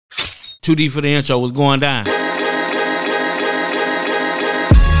Too deep for the intro. What's going down?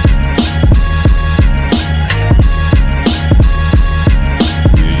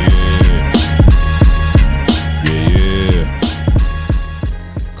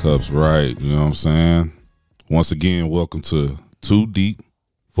 Cubs right, you know what I'm saying? Once again, welcome to Too Deep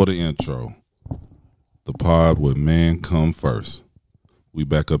for the Intro. The pod where man come first. We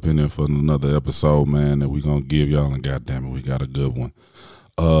back up in there for another episode, man, that we gonna give y'all, and goddamn it, we got a good one.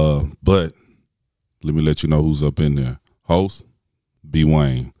 But let me let you know who's up in there. Host, B.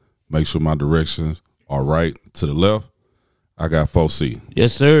 Wayne. Make sure my directions are right. To the left, I got 4C.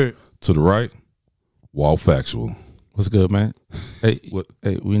 Yes, sir. To the right, Wall Factual. What's good, man? Hey, What?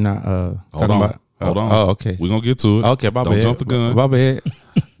 hey, we not Hold on. Hold on. Oh, okay. We're gonna get to it. Okay, my Don't bad. jump the gun. My bad.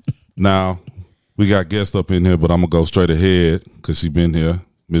 Now, we got guests up in here, but I'm going to go straight ahead because she been here,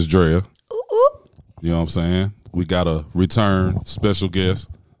 Miss Drea. You know what I'm saying? We got a return special guest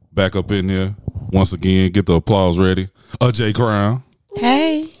back up in here. Once again, get the applause ready. J. Crown.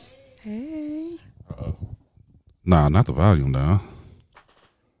 Hey. Nah, not the volume down.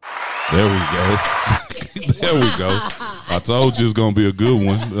 There we go. There we go. I told you it's going to be a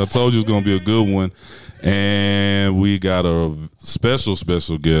good one. And we got a special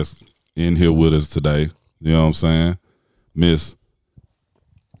guest in here with us today. You know what I'm saying? Miss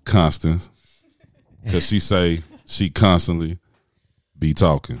Constance. Because she say she constantly be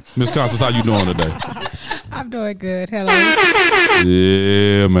talking. Miss Constance, how you doing today? I'm doing good. Hello.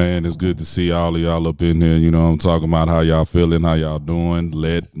 Yeah, man. It's good to see all of y'all up in here. You know what I'm talking about, how y'all feeling, how y'all doing.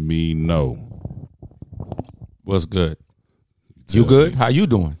 Let me know. What's good? You good? How you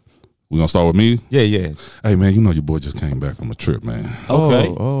doing? We gonna start with me? Yeah. Hey, man, you know your boy just came back from a trip, man.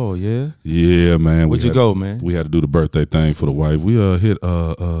 Okay. Oh, yeah. Yeah, man. Where'd you go, man? We had to do the birthday thing for the wife. We hit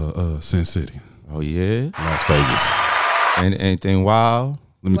Sin City, Oh, yeah. Las Vegas. And anything wild?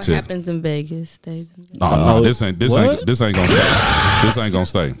 Let me What tell you. happens in Vegas stays in Vegas. No, this ain't What? this ain't gonna stay. This ain't gonna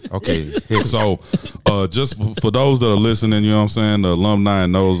stay. Okay. So, just for those that are listening, you know what I'm saying, the alumni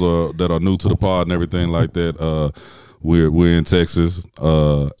and those that are new to the pod and everything like that, we're in Texas,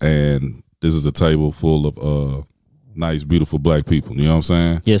 and this is a table full of nice, beautiful black people. You know what I'm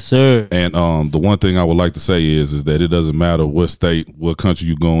saying? Yes, sir. And the one thing I would like to say is that it doesn't matter what state, what country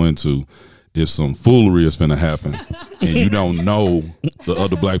you go into. If some foolery is finna happen and you don't know the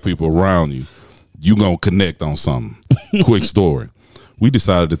other black people around you, you gonna connect on something. Quick story. We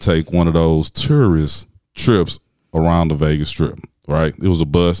decided to take one of those tourist trips around the Vegas Strip, right? It was a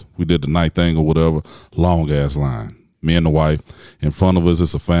bus. We did the night thing or whatever. Long ass line. Me and the wife. In front of us,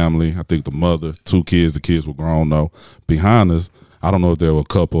 it's a family. I think the mother, 2 kids. The kids were grown though. Behind us, I don't know if there were a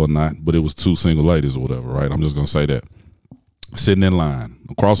couple or not, but it was 2 single ladies or whatever, right? I'm just gonna say that. Sitting in line.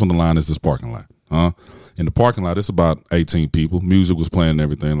 Across on the line is this parking lot. In the parking lot, it's about 18 people. Music was playing and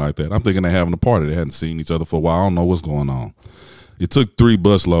everything like that. I'm thinking they're having a party. They hadn't seen each other for a while. I don't know what's going on. It took 3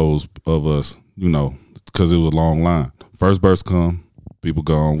 bus loads of us, you know, because it was a long line. First bus come, people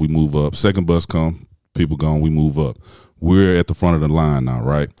gone, we move up. Second bus come, people gone, we move up. We're at the front of the line now,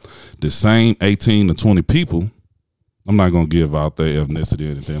 right? The same 18 to 20 people, I'm not going to give out their ethnicity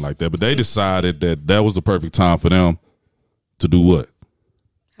or anything like that, but they decided that was the perfect time for them to do what?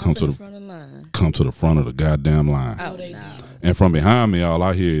 Come to the front of the line. Come to the front of the goddamn line. Oh, no. And from behind me, all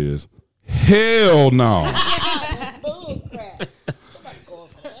I hear is, hell no.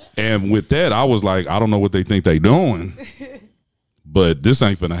 And with that, I was like, I don't know what they think they doing, but this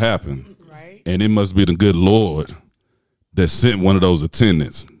ain't finna happen. Right. And it must be the good Lord that sent one of those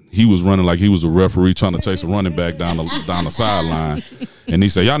attendants. He was running like he was a referee trying to chase a running back down the sideline. And he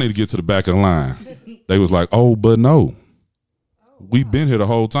said, y'all need to get to the back of the line. They was like, oh, but no. We've been here the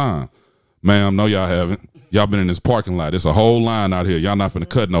whole time. Ma'am, no, y'all haven't. Y'all been in this parking lot. It's a whole line out here. Y'all not finna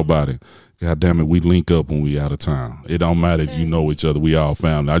cut nobody. God damn it, we link up when we out of town. It don't matter if you know each other. We all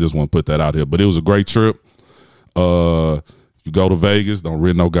family. I just want to put that out here. But it was a great trip. You go to Vegas, don't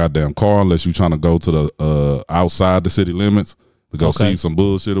rent no goddamn car unless you trying to go to the outside the city limits to go see some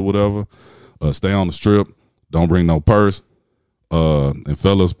bullshit or whatever. Stay on the strip. Don't bring no purse. And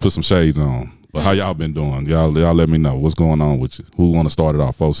fellas, put some shades on. But how y'all been doing? Y'all let me know. What's going on with you? Who want to start it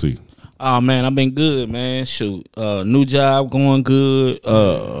off? 4C. Oh, man, I've been good, man. Shoot. New job going good.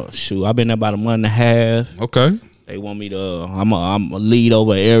 I've been there about a month and a half. Okay. They want me to, I'm a lead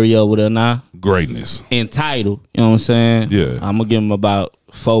over an area over there now. Greatness. Entitled, you know what I'm saying? Yeah. I'm going to give them about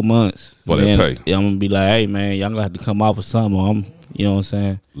 4 months. For that pay. Yeah, I'm going to be like, hey, man, y'all going to have to come off with something. You know what I'm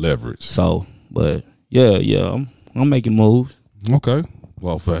saying? Leverage. So, but, yeah, I'm making moves. Okay.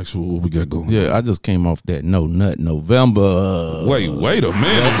 Well, factual, what we got going? Yeah, I just came off that No Nut November. Wait a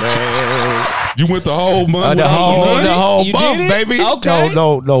minute. You went the whole month. The whole You month, did it? baby. Okay.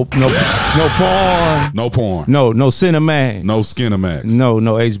 No porn. No porn. No Cinemax. No Skinemax. No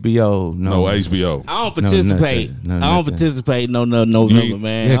HBO. No HBO. I don't participate. nothing. No, I don't nothing. participate. No November, You-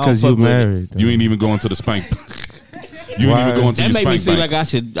 man. Yeah, I don't because you fuck with it. married. You ain't even going to the spank. You ain't Why? even going to That your made me spank seem bank.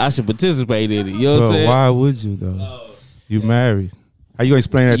 like I should participate in it. You know what I'm But saying? why would you though? You married. How you gonna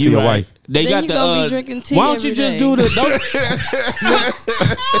explain that to your right. wife? They Then got you the. gonna be drinking tea why don't you every just day. do the?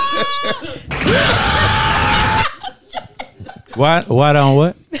 Why don't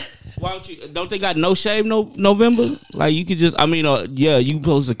what? Why don't you? Don't they got no shave November? Like you could just. I mean, yeah, you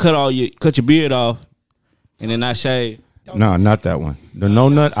supposed to cut your beard off, and then not shave. No, not that one. The no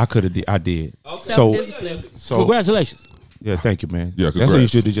nut I could have. I did. So Self-discipline. Congratulations. yeah, thank you, man. Yeah, That's what you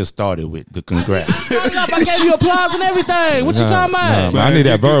congrats. should have just started with. The congrats. I gave you applause and everything. What you talking about? I need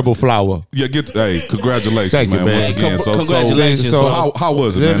that verbal flower. Yeah, hey, congratulations, Thank you, man. man. Once again, Congratulations. So how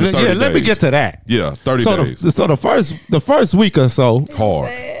was it, man? The 30 Let me days. get to that. Yeah, 30 So days. the first week or so, Hard.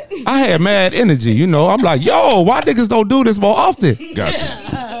 I had mad energy. You know, I'm like, yo, why niggas don't do this more often?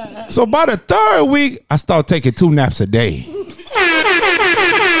 Gotcha. So by the third week, I start taking 2 naps a day.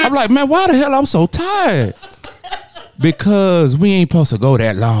 I'm like, man, why the hell I'm so tired? Because we ain't supposed to go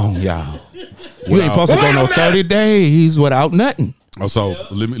that long, y'all. We ain't supposed to go no 30 days without nothing. Oh, so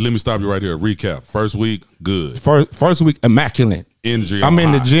let me stop you right here. Recap. First week, good. First week, immaculate. Energy. I'm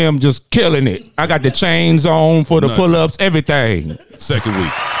in the high. gym just killing it. I got the chains on for the Nothing. pull-ups, everything. Second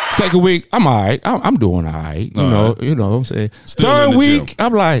week. Second week, I'm all right. I'm doing all right. You All know, right. you know what I'm saying. Still Third in the week, gym.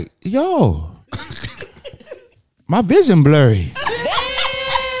 I'm like, yo, my vision blurry.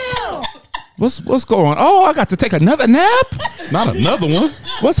 What's going on? Oh, I got to take another nap? Not another one.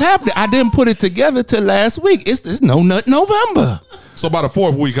 What's happening? I didn't put it together till last week. It's no nut November. So by the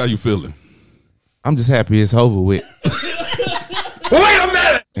fourth week, how you feeling? I'm just happy it's over with. Wait a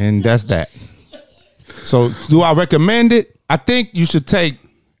minute. And that's that. So do I recommend it? I think you should take,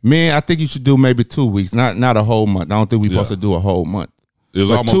 man, I think you should do maybe 2 weeks, not a whole month. I don't think we're supposed to do a whole month. It was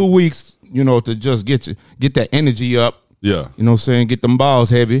But almost 2 weeks, you know, to just get that energy up, Yeah. you know what I'm saying? Get them balls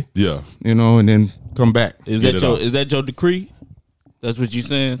heavy, Yeah. you know, and then come back. Is Get that it your off. is that your decree? That's what you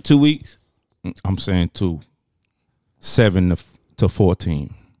saying? 2 weeks? I'm saying 7 to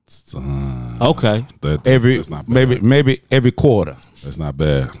 14. Okay. That's not bad. Maybe every quarter. That's not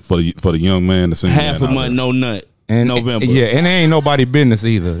bad for the young man, the single Half man a out month, there. no nut. And November. Yeah, and it ain't nobody business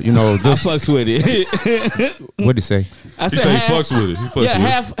either. You know, I this, fucks with it. what'd he say? I He said say he half, fucks with it. He fucks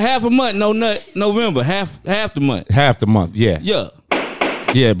yeah, with half a month, no nut. November, half the month. Half the month, yeah. Yeah.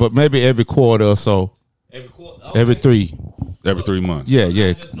 Yeah, but maybe every quarter or so. Every quarter. Every 3. it. Every 3 months.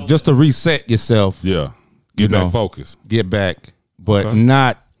 Yeah. Just to reset yourself, Yeah. Get You back know. focused. get back, but Okay.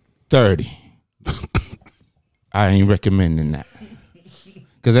 not 30. I ain't recommending that.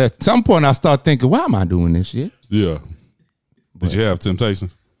 Because at some point I start thinking, why am I doing this shit? Yeah. Did you have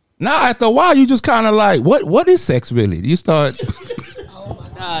temptations? Nah, after a while you just kind of like, what is sex really? You start,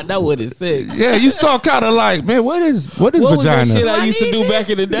 Nah, that what it said. yeah, you start kind of like, man, what is What was vagina? that shit I used to do back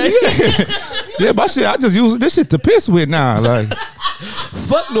in the day? Yeah, my shit, I just use this shit to piss with now. Like,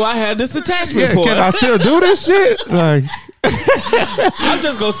 Fuck do I have this attachment yeah, for? can I still do this shit? Like, I'm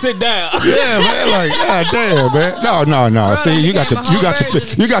just gonna sit down. yeah, man. Like, god damn, man. No. See, you got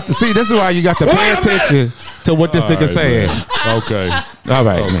to see. This is why you got to pay attention to what this nigga right, saying. Okay. All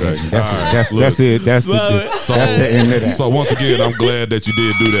right, Okay. man. That's All it. right. That's Look. it. That's the end of that. So once again, I'm glad that you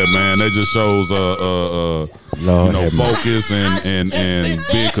did do that, man. That just shows Lord you know, have mercy. focus and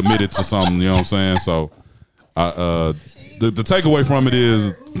being committed to something, you know what I'm saying? So the takeaway from it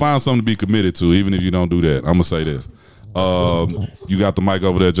is find something to be committed to, even if you don't do that. I'm gonna say this. You got the mic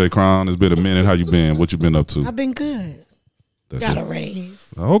over there, Jay Crown. It's been a minute. How you been? What you been up to? I've been good. That's Got it. a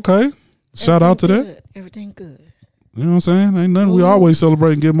raise. Okay. Shout out to that. Good. Everything good. You know what I'm saying? Ain't nothing. We always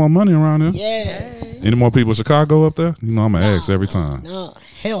celebrate and get more money around here. Yes. Any more people in Chicago up there? You know I'm gonna ask every time. No,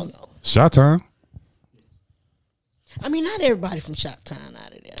 hell no. Shot time. I mean, not everybody from Shop Town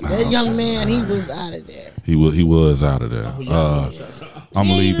out of there. That young man, he was out of there. He was out of there. I'm He gonna ain't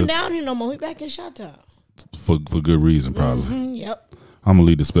leave even the down here no more. He back in Shop Town. for good reason probably. Yep. I'm gonna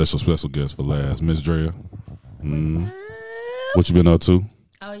leave the special guest for last. Miss Drea. What you been up to?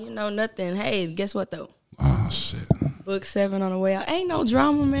 Oh, you know nothing. Hey, guess what though? Oh shit. Book 7 on the way out. Ain't no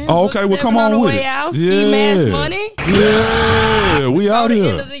drama, man. Oh, Book okay. Well, 7 come on the with way it. out. Ski mask money. Yeah, we out Before the end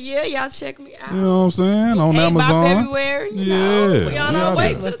here. of the year. Yeah, y'all check me out. You know what I'm saying? On 8 by Amazon. February. You Yeah. know, we on We our out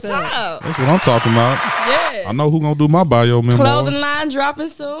way there. to the top. That's what I'm talking about. Yeah. I know who gonna do my bio memoirs. Clothing line dropping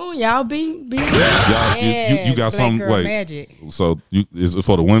soon. Y'all be. Y'all, Yes, you got Black some. Girl Wait, Magic. so is it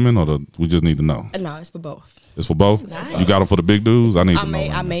for the women or we just need to know? No, it's for both. It's for both. You got them for the big dudes. I need I to know. may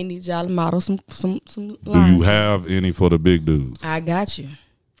right I now. may need y'all to model some Do you lines. have any for the big dudes? I got you.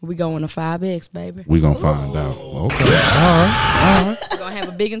 We going to 5X, baby. We gonna find out. Okay. All right. We're gonna have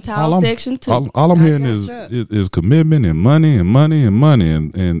a big and All tall I'm, section too. all I'm hearing is commitment and money and money and money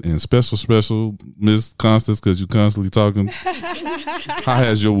and special Miss Constance, because you constantly talking. How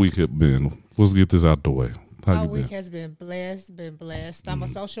has your week been? Let's get this out the way. How My you week been? has been blessed. I'm a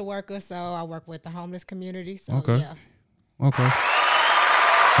social worker, so I work with the homeless community. So Okay. yeah. Okay.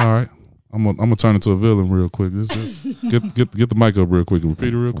 All right. I'm gonna turn into a villain real quick. Just get the mic up real quick.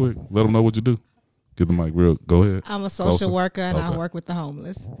 Repeat it real quick. Let them know what you do. Get the mic real. Go ahead. I'm a social Closer. worker and Okay. I work with the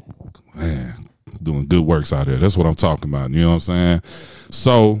homeless. Man, doing good works out there. That's what I'm talking about. You know what I'm saying?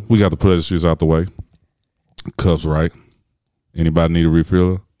 So we got the pleasantries out the way. Cups right. Anybody need a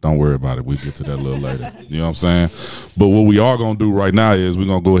refiller? Don't worry about it. We'll get to that a little later. You know what I'm saying? But what we are going to do right now is we're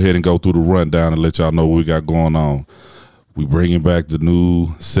going to go ahead and go through the rundown and let y'all know what we got going on. We bringing back the new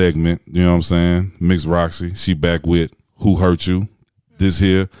segment. You know what I'm saying? Miss Roxy. She back with Who Hurt You? This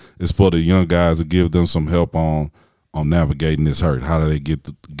here is for the young guys to give them some help on navigating this hurt. How do they get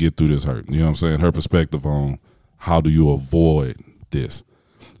through this hurt? You know what I'm saying? Her perspective on how do you avoid this.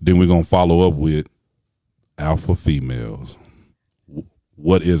 Then we're going to follow up with alpha females.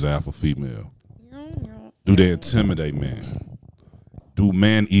 What is alpha female? Do they intimidate men? Do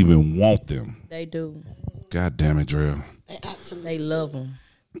men even want them? They do. God damn it, Drill. They love them.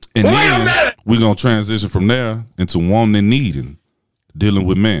 And then we're going to transition from there into wanting and needing, dealing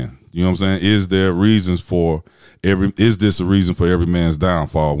with men. You know what I'm saying? Is this a reason for every man's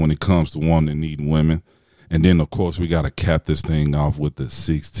downfall when it comes to wanting and needing women? And then, of course, we got to cap this thing off with the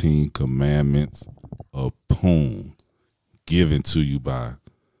 16 commandments of Poon, given to you by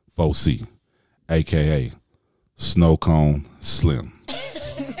 4C, a.k.a. Snow Cone Slim.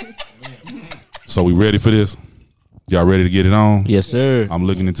 So we ready for this? Y'all ready to get it on? Yes, sir. I'm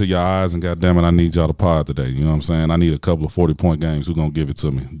looking into your eyes, and goddammit, I need y'all to pod today. You know what I'm saying? I need a couple of 40-point games. Who's going to give it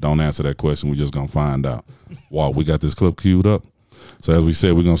to me? Don't answer that question. We're just going to find out. Wow, we got this clip queued up. So as we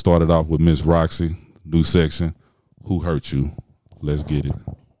said, we're going to start it off with Miss Roxy, new section, Who Hurt You? Let's get it.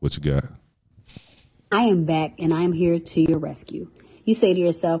 What you got? I am back, and I am here to your rescue. You say to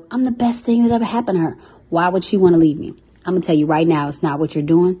yourself, I'm the best thing that ever happened to her. Why would she want to leave me? I'm going to tell you right now, it's not what you're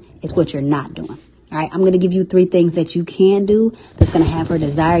doing. It's what you're not doing. All right, I'm going to give you 3 things that you can do that's going to have her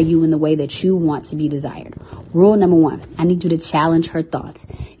desire you in the way that you want to be desired. Rule number 1, I need you to challenge her thoughts.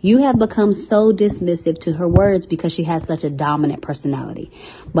 You have become so dismissive to her words because she has such a dominant personality.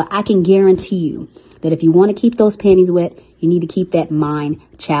 But I can guarantee you that if you want to keep those panties wet, you need to keep that mind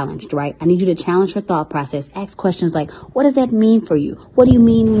challenged, right? I need you to challenge her thought process. Ask questions like, what does that mean for you? What do you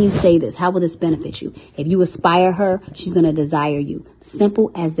mean when you say this? How will this benefit you? If you inspire her, she's going to desire you. Simple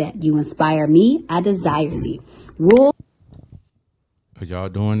as that. You inspire me, I desire thee. Rule. Are y'all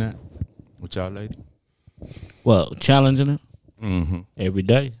doing that with y'all lady? Well, challenging it every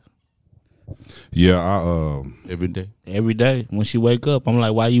day. Yeah, Every day? Every day when she wake up, I'm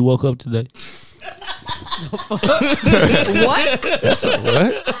like, "Why you woke up today?" What?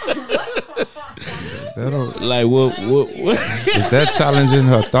 Like, what? Is that challenging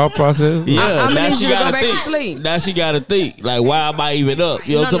her thought process? Yeah, I'ma now need she you to go gotta back to think. sleep. Now she gotta think. Like, why am I even up?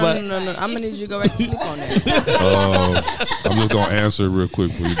 You know what I'm talking about? No. I'm gonna need you to go back to sleep on that. I'm just gonna answer it real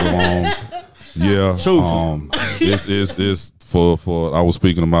quick before you go on. Yeah, it's for. I was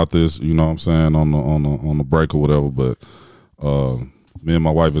speaking about this, you know what I'm saying, on the break or whatever. But me and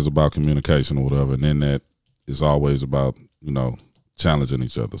my wife is about communication or whatever, and then that is always about challenging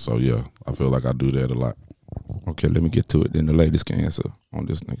each other. So yeah, I feel like I do that a lot. Okay, let me get to it. Then the ladies can answer on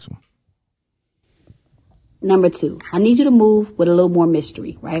this next one. Number 2, I need you to move with a little more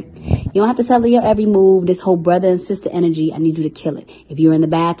mystery, right? You don't have to tell her your every move. This whole brother and sister energy, I need you to kill it. If you're in the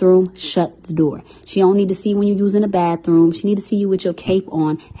bathroom, shut the door. She don't need to see when you're using the bathroom. She need to see you with your cape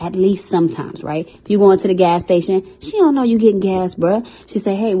on at least sometimes, right? If you're going to the gas station, she don't know you getting gas, bruh. She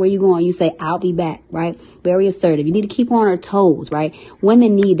say, hey, where you going? You say, I'll be back, right? Very assertive. You need to keep her on her toes, right?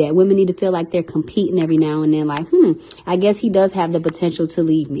 Women need that. Women need to feel like they're competing every now and then, like, I guess he does have the potential to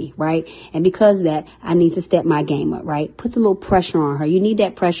leave me, right? And because of that, I need to step my game up, right? Puts a little pressure on her. You need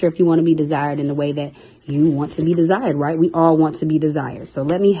that pressure if you want to be desired in the way that you want to be desired, right? We all want to be desired. So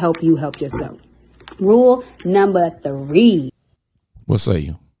let me help you help yourself. Rule number 3. What say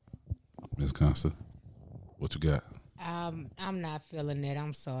you? Miss Constance, what you got? I'm not feeling it.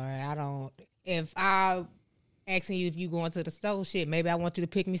 I'm sorry. I don't. If I asking you if you going to the store, shit, maybe I want you to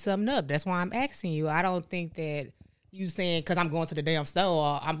pick me something up. That's why I'm asking you. I don't think that you saying because I'm going to the damn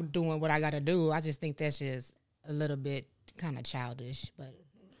store or I'm doing what I got to do. I just think that's just a little bit kind of childish, but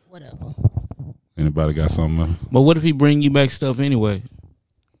whatever. Anybody got something else? But what if he bring you back stuff anyway?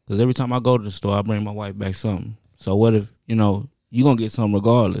 Because every time I go to the store, I bring my wife back something. So what if, you know, you going to get something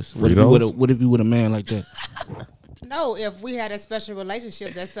regardless? What if you with a man like that? No, if we had a special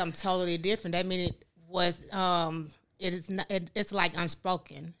relationship, that's something totally different. That mean it was it's like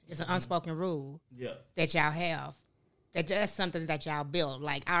unspoken. It's an unspoken rule that y'all have. That's something that y'all built.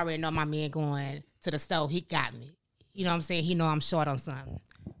 Like I already know my man going to the store. He got me. You know what I'm saying? He know I'm short on something.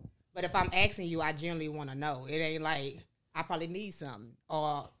 But if I'm asking you, I generally want to know. It ain't like I probably need something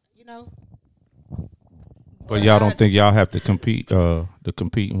or you know. But y'all don't think y'all have to compete? To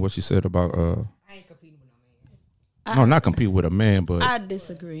compete in what she said about I ain't competing with no man. no, not compete with a man, but I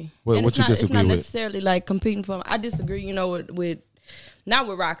disagree. What you disagree It's not with? necessarily like competing for. I disagree. You know, with not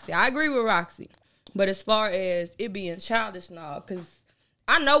with Roxy. I agree with Roxy, but as far as it being childish now, because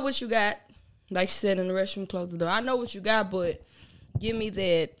I know what you got. Like she said in the restroom, close the door. I know what you got, but give me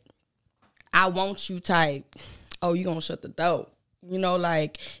that I want you type. Oh, you gonna shut the door? You know,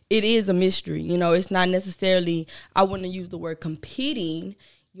 like it is a mystery. You know, it's not necessarily. I wouldn't use the word competing.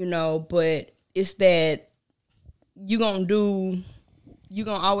 You know, but it's that you gonna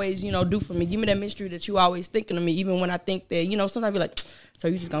always, you know, do for me. Give me that mystery that you always thinking of me, even when I think that, you know, sometimes I be like, so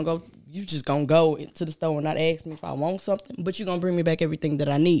you just gonna go into the store and not ask me if I want something, but you're gonna bring me back everything that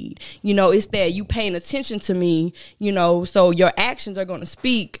I need. You know, it's that you paying attention to me, you know, so your actions are gonna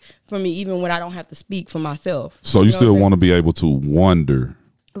speak for me even when I don't have to speak for myself. So you still want to be able to wonder.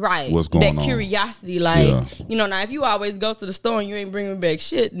 Right. What's going on? That curiosity, like, you know, now if you always go to the store and you ain't bringing back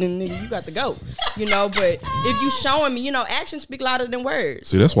shit, then nigga, you got to go. You know, but if you showing me, you know, actions speak louder than words.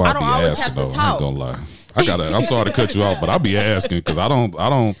 See, that's why I don't be always asking have though. to I ain't talk. gonna lie. I'm sorry to cut you off, but I be asking because I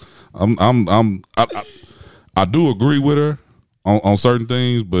do agree with her on certain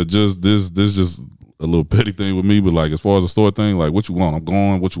things, but just this just a little petty thing with me. But like as far as the store thing, like what you want, I'm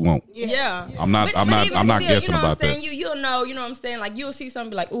going. What you want? Yeah. I'm not guessing about that. You'll know, you know what I'm saying? Like you'll see something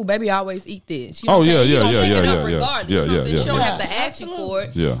be like, "Ooh, baby, I always eat this." You Oh, know what I'm yeah, saying? You yeah, gonna yeah, pick it yeah, up yeah, regardless. yeah, You know what I'm saying? yeah. She don't have to ask you for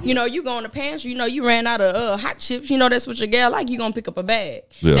it. Yeah. You know, you go in the pantry, you know, you ran out of hot chips, you know that's what your gal like, you gonna pick up a bag.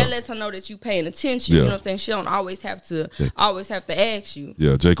 Yeah. That lets her know that you paying attention. Yeah. You know what I'm saying? She don't always have to ask you.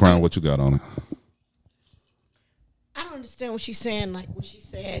 Yeah, Jay Crown, what you got on it? I don't understand what she's saying. Like when she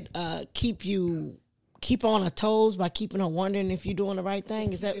said, keep on her toes by keeping her wondering if you're doing the right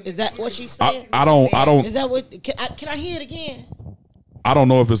thing. Is that what she's saying? I don't. Is that what? Can I hear it again? I don't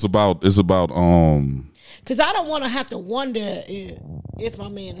know if it's about. Because I don't want to have to wonder if my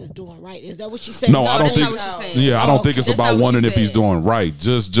man is doing right. Is that what she's saying? No, I don't that's think. not what she's saying. Yeah, I don't think it's That's about not what wondering she if he's said. doing right.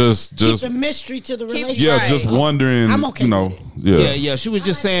 Just keep a mystery to the relationship. yeah, Right. just wondering. I'm okay you know, with it. yeah. She was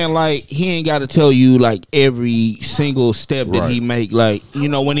just saying like he ain't got to tell you like every single step that he Right. make. Like you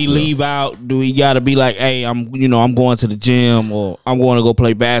know when he leave out, do he got to be like, hey, I'm going to the gym or I'm going to go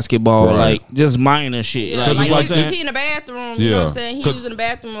play basketball. Right. Like just minor shit. Yeah, Like, Cause like, it's like- if he in the bathroom, you know what I'm saying? He 'Cause- was in the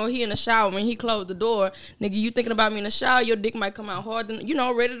bathroom or he in the shower. When he closed the door, nigga, you thinking about me in the shower, your dick might come out hard than, you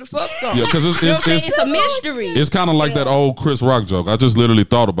know, ready to fuck something. Yeah, 'cause it's- you know what I'm it's- saying? It's a mystery. It's kind of like that old Chris Rock joke. I just literally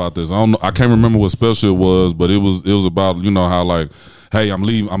thought about this. I don't know. I can't remember what special it was, but it was about, you know, how like, hey, I'm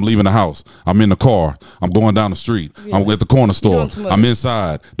leaving the house. I'm in the car. I'm going down the street. I'm at the corner store. doing too much. I'm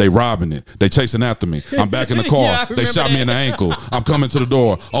inside. They robbing it. They chasing after me. I'm back in the car. Yeah, I They remember shot me that. in the ankle. I'm coming to the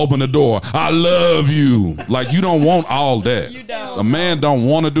door. Open the door. I love you. Like you don't want all that. You don't. A man don't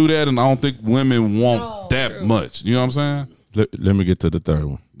want to do that, and I don't think women want that much. You know what I'm saying? let me get to the third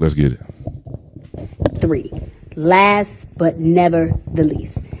one. Let's get it. 3. Last but never the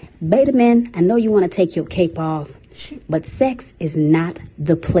least. Beta men, I know you want to take your cape off, but sex is not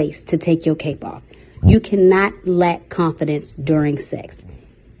the place to take your cape off. You cannot lack confidence during sex.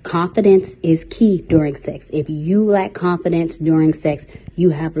 Confidence is key during sex. If you lack confidence during sex, you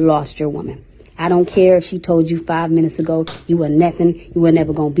have lost your woman. I don't care if she told you 5 minutes ago you were nothing, you were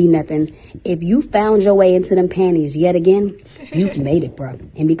never gonna be nothing. If you found your way into them panties yet again, you've made it, bro.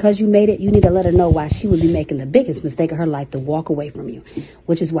 And because you made it, you need to let her know why she would be making the biggest mistake of her life to walk away from you.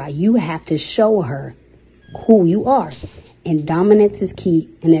 Which is why you have to show her who you are. And dominance is key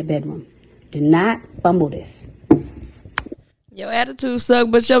in that bedroom. Do not fumble this. Your attitude suck,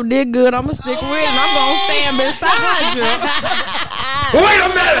 but your dick good. I'm going to stick with it, and I'm going to stand beside you. Wait a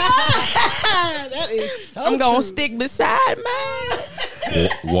minute. That is so I'm going true. to stick beside, man.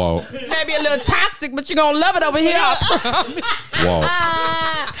 Walt. Maybe a little toxic, but you're going to love it over here. I promise. Walt.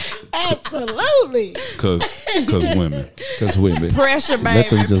 Hey, Absolutely. Cause women. Because women. Pressure, baby. Let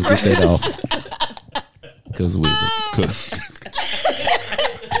them just get that off. Because women.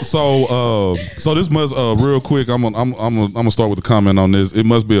 So this must real quick. I'm gonna start with a comment on this. It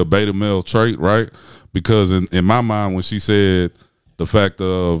must be a beta male trait, right? Because in my mind, when she said the fact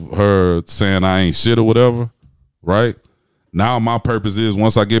of her saying I ain't shit or whatever, right? Now my purpose is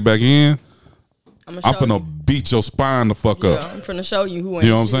once I get back in, I'm finna beat your spine the fuck up. I'm finna show you who ain't You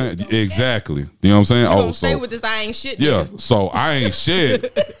know what I'm saying? Exactly. You know what I'm saying? You don't say with this I ain't shit. Yeah. Then. So I ain't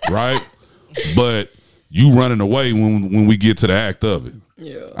shit, right? But you running away when we get to the act of it.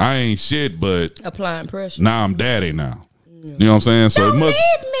 Yeah. I ain't shit, but Applying pressure. now I'm daddy now. You know what I'm saying? So Don't it must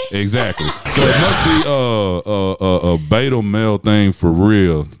leave me. exactly. So it must be a beta male thing for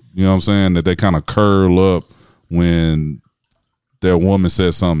real. You know what I'm saying? That they kind of curl up when their woman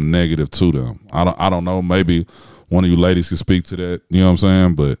says something negative to them. I don't know. Maybe one of you ladies can speak to that. You know what I'm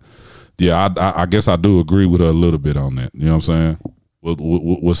saying? But yeah, I guess I do agree with her a little bit on that. You know what I'm saying?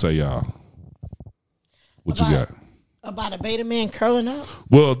 What say y'all? What you got? About a beta man curling up?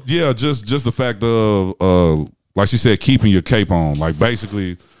 Well, yeah, just the fact of like she said, keeping your cape on. Like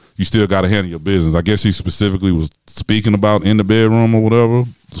basically, you still got to handle your business. I guess she specifically was speaking about in the bedroom or whatever.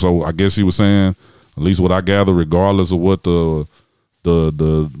 So I guess she was saying, at least what I gather, regardless of what the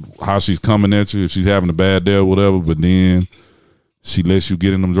how she's coming at you, if she's having a bad day or whatever, but then she lets you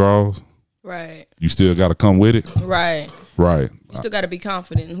get in them draws. Right. You still got to come with it. Right. Right. You still got to be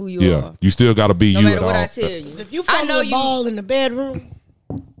confident in who you Yeah. are. You still got to be No you matter at what all. I tell you. If you I fumble know the you. ball in the bedroom,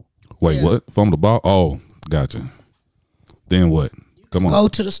 Wait, Yeah. what? From the ball? Oh, gotcha. Then what? Come on. go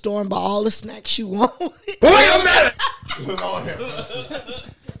to the store and buy all the snacks you want.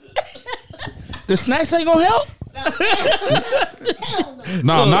 The snacks ain't gonna help.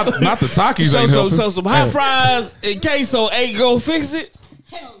 No, not the Takis ain't helping. So some hot fries and queso ain't gonna fix it.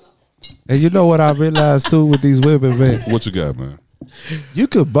 And you know what I realized too with these women, man? What you got, man? You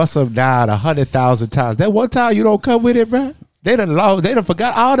could bust them down 100,000 times. That one time you don't come with it, bro. They done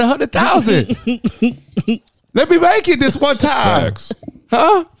forgot all the 100,000. Let me make it this one time. Facts.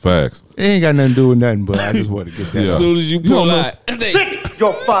 Huh? Facts. It ain't got nothing to do with nothing, but I just want to get that. Yeah. As soon as you pull out, Sit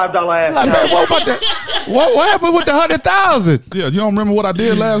your $5 ass Like, down. man, what about that? What happened with the 100,000? Yeah, you don't remember what I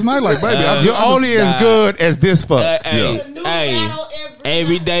did last night? Like, baby, You're only as good as this fuck. hey,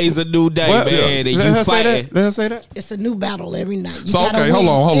 every day's a new day, What? man. And Let you her say fighting. that. Let her say that. It's a new battle every night. You So gotta okay, win hold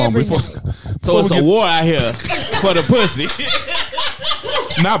on. every Before, night. So it's a war out here for the pussy.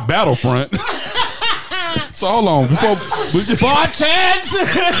 not Battlefront. So hold on before we get, Spartans.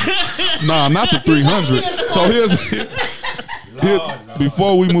 nah, not the 300. So here's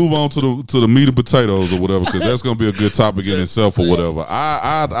before we move on to the meat and potatoes or whatever, because that's gonna be a good topic in itself or whatever.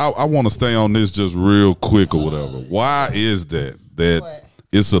 I want to stay on this just real quick or whatever. Why is that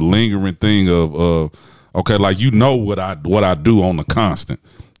it's a lingering thing of okay, like you know what I do on the constant,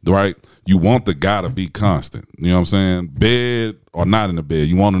 right? You want the guy to be constant. You know what I'm saying? Bed or not in the bed,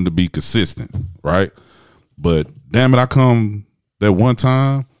 you want him to be consistent, right? But damn it, I come that one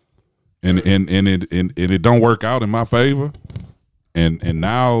time and it don't work out in my favor. And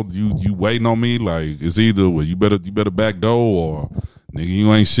now you waiting on me like it's either well you better back door or nigga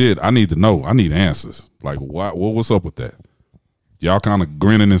you ain't shit. I need to know. I need answers. Like what's up with that? Y'all kind of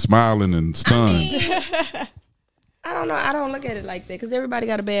grinning and smiling and stunned. I don't know. I don't look at it like that because everybody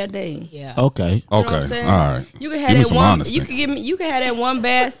got a bad day. Yeah. Okay. You know what I'm Okay, saying? all right. You can Give have me that some one. honesty. You can have that one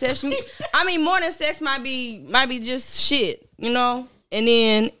bad session. I mean, morning sex might be just shit, you know. And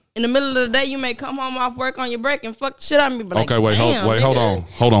then in the middle of the day, you may come home off work on your break and fuck the shit out of me. But Okay, like,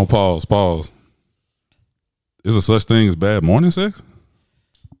 hold on, pause. Is there such thing as bad morning sex?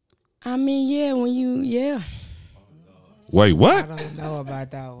 I mean, yeah, Wait, what? I don't know about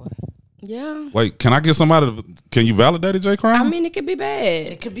that one. yeah. Wait, can I get somebody? Can you validate it, J. Crown? I mean, it could be bad.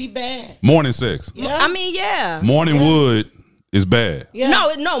 It could be bad. morning sex, I mean, yeah. morning wood is bad. Yeah.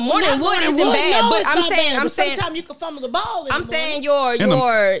 No, morning Not wood isn't wood. bad. No, but it's I'm not saying, bad, I'm but saying, sometimes you can fumble the ball. I'm saying In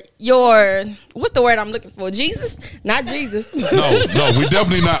your what's the word I'm looking for? Jesus, not Jesus. No, we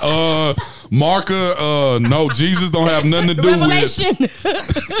definitely not. Marker, no, Jesus don't have nothing to do Revelation. with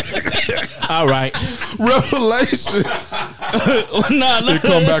All right. Revelation. No. It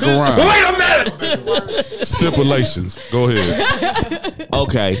come back around. Wait a minute! Stipulations. Go ahead.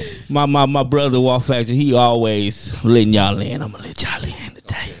 Okay. My brother Walt Factor, he always letting y'all in. I'm gonna let y'all in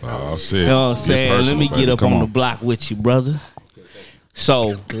today. Oh shit. You know what I'm Get saying? Let personal, me baby. get up Come on the block with you, brother.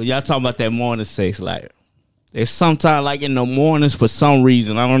 So y'all talking about that morning sex, like it's sometimes like in the mornings for some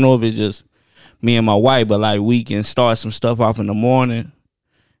reason. I don't know if it's just me and my wife, but like we can start some stuff off in the morning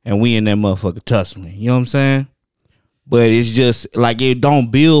and we in that motherfucker tussling. You know what I'm saying? But it's just like it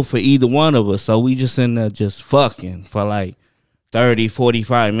don't build for either one of us. So we just in there just fucking for like 30,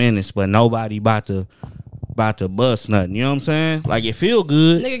 45 minutes, but nobody about to bust nothing. You know what I'm saying? Like it feel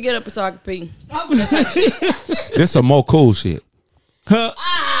good. Nigga, get up so I can pee. This some more cool shit.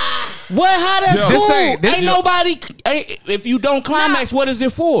 What? How that's Yeah. cool? This ain't- Ain't nobody. If you don't climax, what is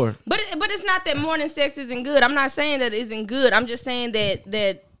it for? But it's not that morning sex isn't good. I'm not saying that it isn't good. I'm just saying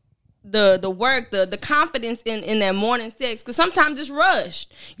that the work, the confidence in that morning sex, because sometimes it's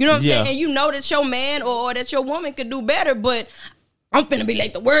rushed. You know what I'm Yeah. saying? And you know that your man or that your woman could do better, but I'm finna be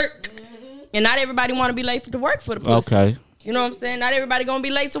late to work. And not everybody want to be late to work for the pussy. Okay. You know what I'm saying? Not everybody gonna be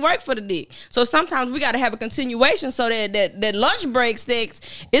late to work for the dick. So sometimes we gotta have a continuation so that lunch break sex,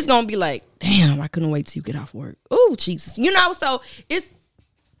 it's gonna be like, damn, I couldn't wait till you get off work. Oh Jesus, you know. So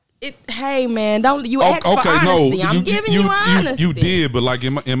hey man, don't you ask for honesty? I'm giving you honesty. You did, but like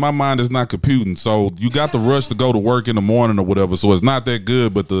in my mind, it's not computing. So you got the rush to go to work in the morning or whatever. So it's not that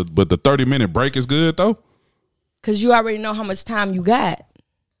good. But the 30-minute break is good though. Cause you already know how much time you got.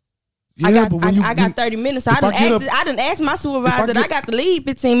 Yeah, I got 30 minutes. So I didn't ask my supervisor that I got to leave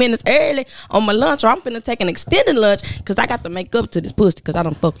 15 minutes early on my lunch, or I'm finna take an extended lunch because I got to make up to this pussy because I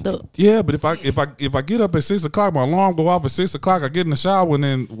done fucked up. Yeah, but if I get up at 6 o'clock, my alarm go off at 6 o'clock. I get in the shower and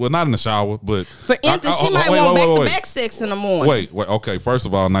then, well, not in the shower, but for instance, she might want back-to-back sex in the morning. Wait. Okay, first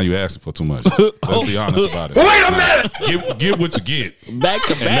of all, now you asking for too much. Let's be honest about it. Wait a minute. Get what you get. Back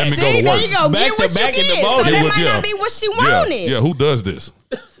to And back. let me go See, to there work. you go. Back Get to what back you in the get. So morning. that Yeah, might yeah. not be what she wanted. Yeah, who does this?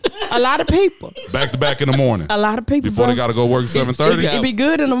 A lot of people. Back to back in the morning. A lot of people. Before bro. they got to go work at 7:30. It be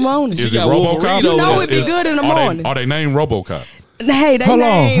good in the morning. Is it got RoboCop? Wolverine You know over it be good in the morning. Are they named RoboCop? Hey, they Hold on,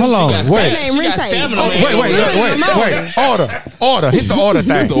 name. hold on. They Wait. name She got Retail. stamina, Oh, man. Wait. Order. Hit the order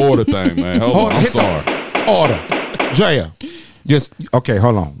thing. Hit the order thing, man. Hold on. I'm Hit sorry. the order. Drea, just okay.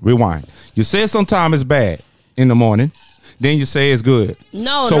 Hold on. Rewind. You said sometime it's bad in the morning, then you say it's good.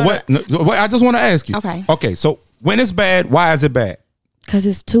 No, So no, what? No, wait, I just want to ask you. Okay. Okay. So when it's bad, why is it bad? Cause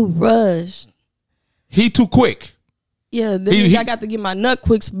it's too rushed. He too quick. Yeah, then I got to get my nut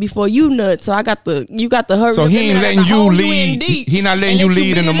quick before you nut, so you got to hurry. So up he and ain't then I letting got to you hold lead. in deep He not letting and you let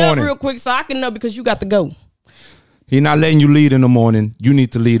lead in the beat it up morning. real quick, so I can nut because you got to go. He not letting you lead in the morning. You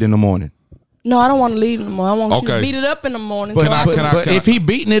need to lead in the morning. No, I don't want to lead in the morning. I want you to Okay. beat it up in the morning. But, so I but, can, but if he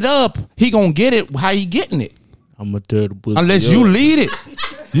beating it up, he gonna get it. How he getting it? I'm gonna tear the pussy Unless up. you lead it.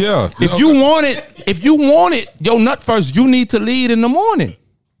 Yeah. If you want it, your nut first, you need to lead in the morning.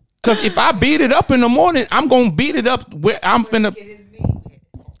 Cause if I beat it up in the morning, I'm gonna beat it up where I'm finna.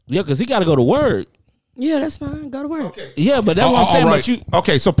 Yeah, because he got to go to work. yeah, that's fine. Go to work. Yeah, but that's what I'm saying. all But you,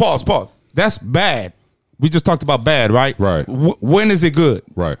 Okay, so pause. That's bad. We just talked about bad, right? Right. When is it good?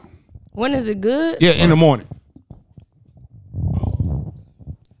 Right. When is it good? Yeah, in the morning.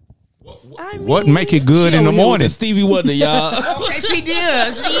 I mean, What make it good she in the over here with morning? the Stevie Wonder, y'all. Okay, she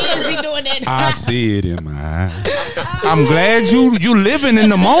does. She doing that. I see it in my eyes. I'm glad you living in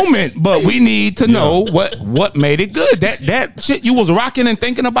the moment, but we need to know what made it good. That shit you was rocking and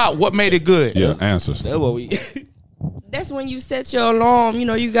thinking about, what made it good? Yeah, answers. That's what we. that's when you set your alarm. You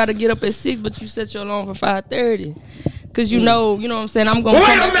know, you got to get up at 6, but you set your alarm for 5:30, because you know what I'm saying. I'm gonna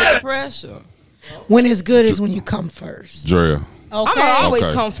come back to the pressure. When it's good is when you come first. Drea. I'm gonna always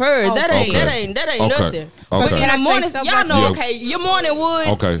Okay. come first. That ain't Okay. nothing. Okay. But Okay. in Can I the say morning, something y'all about know. that? Okay, your morning wood.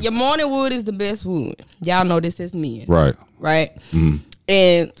 Okay. Your morning wood is the best wood. Y'all know this as men, Right. right?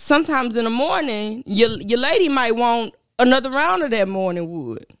 And sometimes in the morning, your lady might want another round of that morning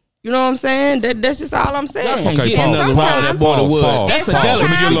wood. You know what I'm saying? That's just all I'm saying. Y'all can't Okay, get pause. another round of that morning wood. Pause. That's a Pause. Let me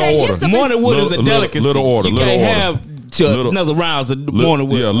delicacy. get a little order. Morning wood is a Little- delicacy. little order, You little can't order. have Little- another rounds of morning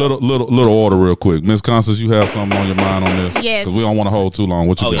wood. Yeah, little order real quick. Miss Constance, you have something on your mind on this? Yes. Because we don't want to hold too long.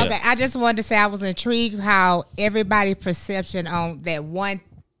 What you Oh, got? yeah. Okay, I just wanted to say I was intrigued how everybody's perception on that one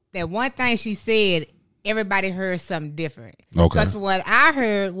thing she said, everybody heard something different. Okay. Because what I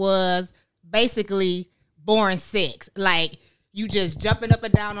heard was basically boring sex. Like you just jumping up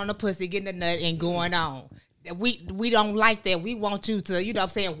and down on the pussy, getting the nut and going on. We don't like that. We want you to, you know what I'm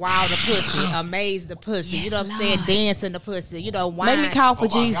saying, wow the pussy, amaze the pussy, you know what I'm saying, dance in the pussy, you know, wine. Make me call for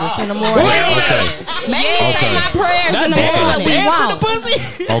Jesus in the morning. Okay. Make me say my prayers in the That's what morning. we Dance in want. the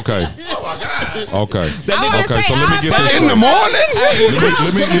pussy. Okay. Okay. I wanna Okay. say So let me I get felt this In the straight. morning?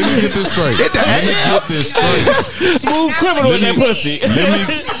 Let me get this straight. Let me get this straight. Smooth criminal in that pussy.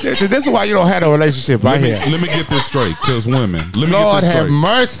 This is why you don't have a relationship right here. Let me get this straight, because women. Let me Lord get this have straight.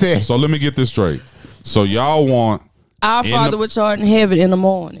 mercy. So let me get this straight. So y'all want Our In Father the- which art in heaven in the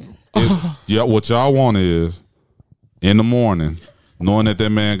morning. yeah, what y'all want is in the morning, knowing that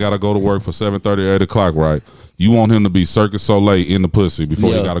man got to go to work for 7:30, 8 o'clock, right? You want him to be Circus Soleil in the pussy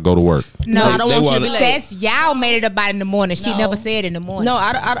before you Yeah. got to go to work. No, I don't They want you to wanna- be late. that's y'all made it about in the morning. She No. never said in the morning. No,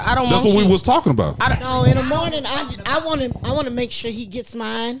 I don't That's want what you. we was talking about. No, in the morning, I want to make sure he gets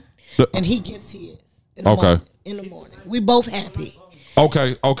mine and he gets his. In the Okay. morning, in the morning, we both happy.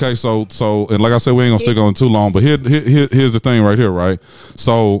 Okay. So, and like I said, we ain't gonna stick on too long. But here's the thing right here, right?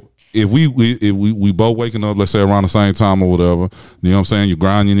 So if we both waking up, let's say around the same time or whatever, you know what I'm saying? You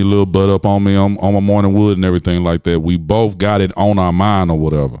grinding your little butt up on me on my morning wood and everything like that. We both got it on our mind or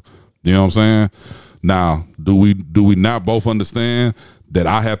whatever. You know what I'm saying? Now, do we not both understand that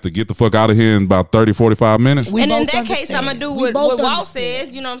I have to get the fuck out of here in about 30, 45 minutes? We And in both that case, I'm understand. gonna do We what both Walt understand.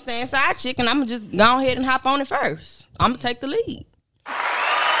 says. You know what I'm saying? Side chick, and I'm gonna just go ahead and hop on it first. I'm gonna take the lead.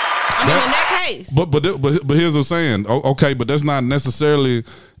 I mean, in that case, But here's what I'm saying. Okay, but that's not necessarily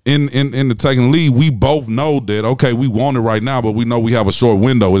in the taking lead. We both know that okay, we want it right now, but we know we have a short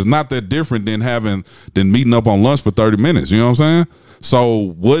window. It's not that different than meeting up on lunch for 30 minutes. You know what I'm saying?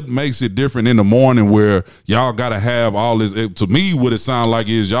 So what makes it different in the morning where y'all gotta have all this? To me, what it sound like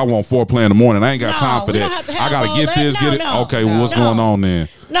is y'all want foreplay in the morning. I ain't got No, time for we that. don't have to I have gotta all get that. this, No, get it. no, Okay, no, well, what's no. going on then?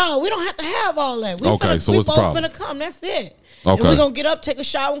 No, we don't have to have all that. Okay, so what's the we problem? both finna come. That's it. Okay. And we're gonna get up, take a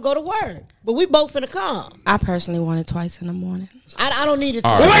shower, and go to work. But we both finna come. I personally want it twice in the morning. I don't need it.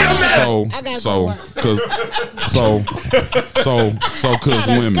 All to right. I gotta So, go to work. cause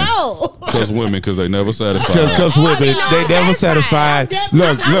women, Go. cause they never satisfied. Because women, they never satisfied.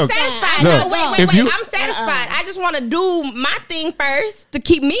 Look, I'm look, satisfied. look. No, wait. If you, I'm satisfied. I just want to do my thing first to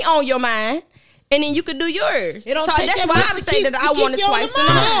keep me on your mind, and then you could do yours. It don't So take that's that why much I'm to saying keep- that to I keep want it you on twice the in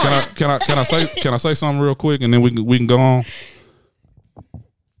the mind. morning. Can I say something real quick and then we can go on?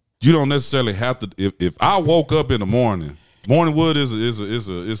 You don't necessarily have to. If I woke up in the morning wood is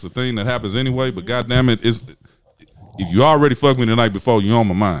a thing that happens anyway. But goddamn it, if you already fucked me the night before, you on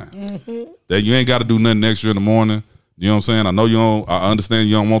my mind. Mm-hmm. That you ain't got to do nothing extra in the morning. You know what I'm saying? I know you don't. I understand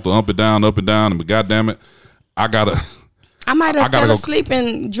you don't want the up and down, but goddamn it, I gotta. I might I have gotta fell go- asleep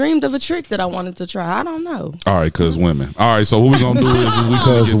and dreamed of a trick that I wanted to try. I don't know. All right, cause women. All right, so what we gonna do is we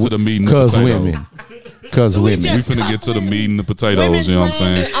finna get to the meat and the because potatoes. women, because We women. We just- finna get to the meat and the potatoes. Women's You know what I'm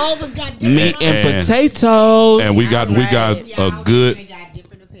land, saying? they always got Meat different- and And- potatoes. And we got a good. They got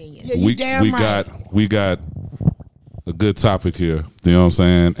different opinions. Yeah, you damn right. we got a good topic here. You know what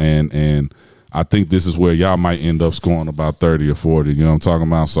I'm saying? And I think this is where y'all might end up scoring about 30 or 40. You know what I'm talking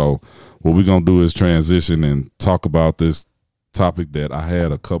about? So what we're gonna do is transition and talk about this topic that I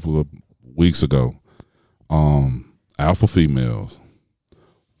had a couple of weeks ago. Alpha females.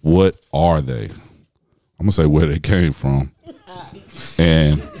 What are they? I'm gonna say where they came from.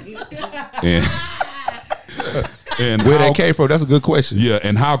 And Where how- they came from? That's a good question. yeah,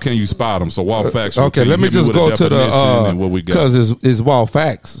 and how can you spot them? So, Walt Facts. Okay, can you let me hit just with a go to the definition and what we got. because it's Wall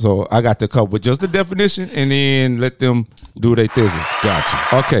Facts. So I got to come with just the definition and then let them do their thizzle.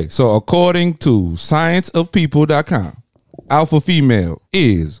 Gotcha. Okay, so according to scienceofpeople.com, alpha female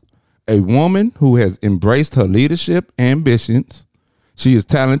is a woman who has embraced her leadership ambitions. She is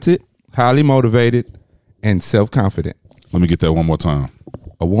talented, highly motivated, and self-confident. Let me get that one more time.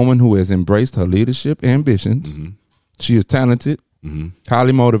 A woman who has embraced her leadership ambitions. Mm-hmm. She is talented,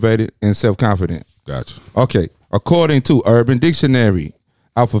 highly motivated, and self-confident. Gotcha. Okay, according to Urban Dictionary,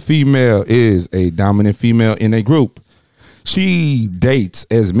 alpha female is a dominant female in a group. She dates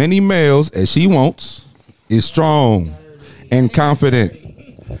as many males as she wants, is strong and confident,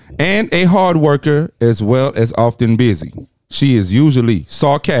 and a hard worker as well as often busy. She is usually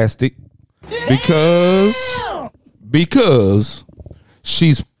sarcastic because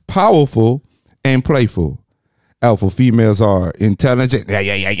she's powerful and playful. Alpha females are intelligent,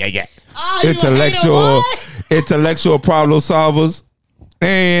 intellectual problem solvers,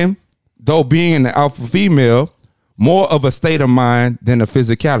 and though being an alpha female, more of a state of mind than a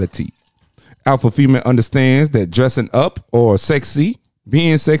physicality. Alpha female understands that dressing up or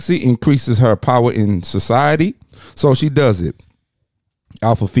being sexy increases her power in society, so she does it.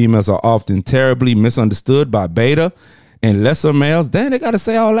 Alpha females are often terribly misunderstood by beta and lesser males. Damn, they got to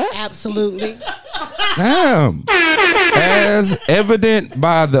say all that? Absolutely. Damn. As evident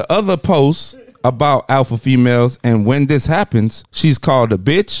by the other posts about alpha females, and when this happens, she's called a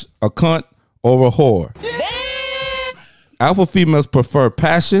bitch, a cunt, or a whore. Alpha females prefer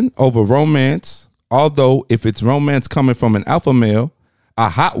passion over romance, although if it's romance coming from an alpha male, a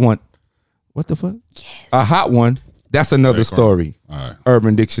hot one, what the fuck? Yes. A hot one, that's another story. All right.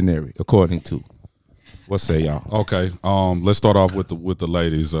 Urban Dictionary, according to. What say y'all? Okay. Let's start off with the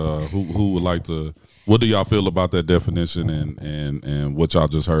ladies. Who would like to? What do y'all feel about that definition and what y'all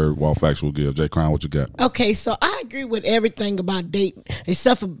just heard? Walt Facts will give. Jay Crown, what you got? Okay, so I agree with everything about dating,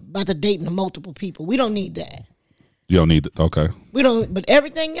 except for about the dating of multiple people. We don't need that. You don't need it. Okay. We don't, but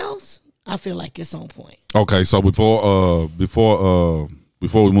everything else, I feel like it's on point. Okay. So before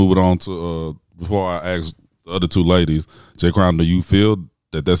we move it on to before I ask the other two ladies, Jay Crown, do you feel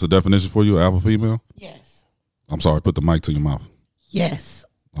that that's the definition for you, alpha female? Yes. I'm sorry. Put the mic to your mouth. Yes.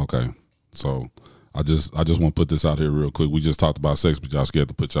 Okay. So I just want to put this out here real quick. We just talked about sex, but y'all scared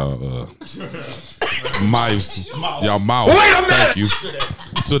to put y'all y'all mouth. Wait a minute. Thank you.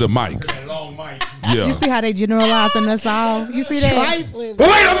 To the mic. Yeah. You see how they generalizing us all? You see that? Wait a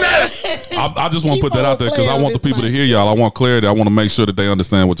minute. I just want to put that out there because I playing want the with this people to mic. hear y'all. I want clarity. I want to make sure that they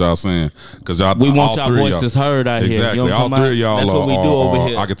understand what y'all saying because y'all. We want all y'all three of voices y'all- heard out here. Exactly. You know what All I'm three talking of y'all about? That's what we do over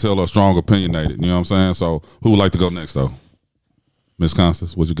here. I can tell are strong opinionated. You know what I'm saying? So who would like to go next though? Miss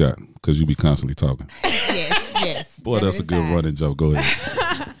Constance, what you got? Because you be constantly talking. Yes. Boy, that's a good running joke. Go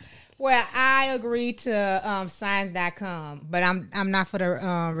ahead. Well, I agree to science.com, but I'm not for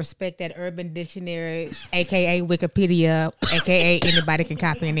the respect that Urban Dictionary, aka Wikipedia, aka anybody can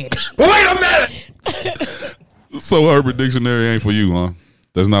copy and edit. Wait a minute. So Urban Dictionary ain't for you, huh?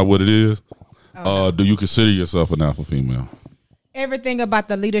 That's not what it is. Do you consider yourself an alpha female? Everything about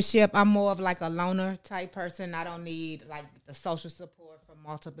the leadership, I'm more of like a loner type person. I don't need like the social support from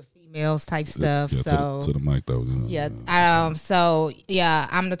multiple females type stuff. Yeah, so to the mic though. You know, yeah. So yeah,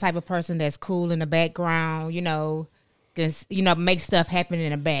 I'm the type of person that's cool in the background. Cause make stuff happen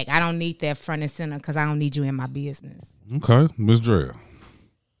in the back. I don't need that front and center because I don't need you in my business. Okay, Miss Drea.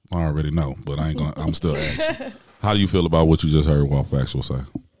 I already know, but I ain't gonna. I'm still asking. How do you feel about what you just heard Walt Factual say?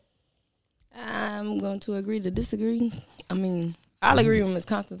 I'm going to agree to disagree. I mean, I'll agree with Ms.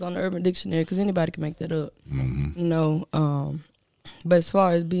 Constance on the Urban Dictionary because anybody can make that up. Mm-hmm. But as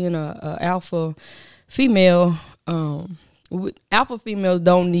far as being a alpha female, alpha females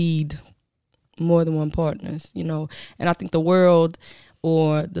don't need more than one partners, and I think the world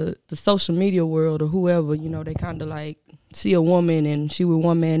or the social media world or whoever, they kind of like see a woman and she with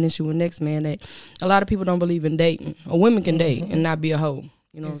one man and she with next man. That a lot of people don't believe in dating. A woman can date and not be a hoe.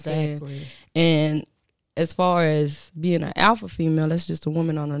 You know what I'm saying? And as far as being an alpha female, that's just a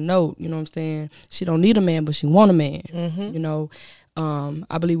woman on a note. You know what I'm saying? She don't need a man, but she want a man.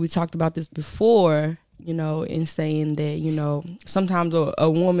 I believe we talked about this before, in saying that, sometimes a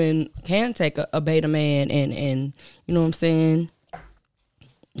woman can take a beta man and you know what I'm saying,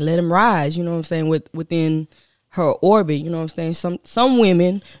 let him rise, you know what I'm saying, within her orbit, you know what I'm saying? Some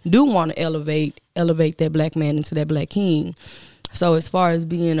women do want to elevate that black man into that black king. So as far as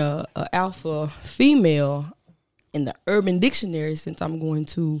being a alpha female in the Urban Dictionary, since I'm going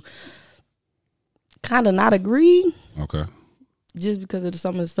to kind of not agree. Okay. Just because of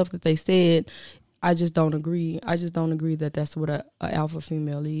some of the stuff that they said, I just don't agree. I just don't agree that that's what a alpha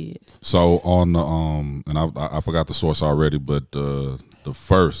female is. So on the and I forgot the source already, but the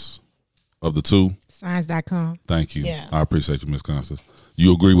first of the two. Science.com. Thank you. Yeah. I appreciate you, Miss Constance.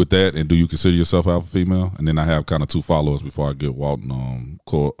 You agree with that, and do you consider yourself alpha female? And then I have kind of two followers before I get Walton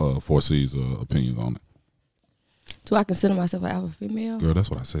 4C's opinions on it. Do I consider myself an alpha female? Girl, that's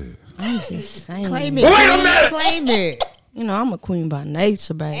what I said. I'm just saying. Claim it. Wait a minute. Claim it. I'm a queen by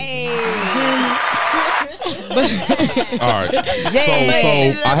nature, baby. All right. So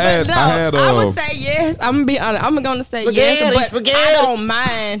I had I would say yes. I'm gonna be honest. I'm gonna say yes, but I don't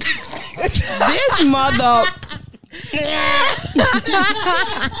mind this mother.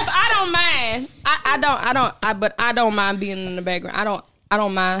 I don't mind. But I don't mind being in the background. I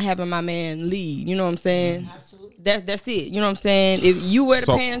don't mind having my man lead. You know what I'm saying? Absolutely. That's it. You know what I'm saying? If you wear the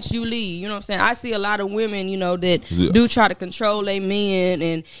pants, you lead. You know what I'm saying? I see a lot of women, that do try to control their men,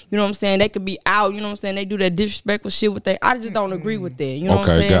 and you know what I'm saying? They could be out. You know what I'm saying? They do that disrespectful shit with I just don't agree with that. You know what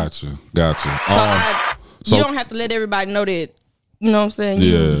I'm saying? Gotcha. So you don't have to let everybody know that. You know what I'm saying?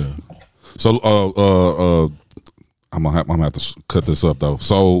 Yeah. So I'm gonna have to cut this up though.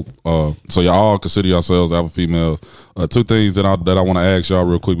 So y'all all consider yourselves alpha females. Two things that I want to ask y'all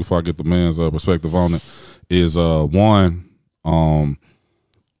real quick before I get the man's perspective on it is one, the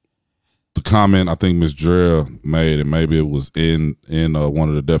comment I think Ms. Drea made, and maybe it was in one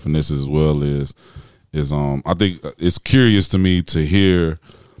of the definitions as well, is I think it's curious to me to hear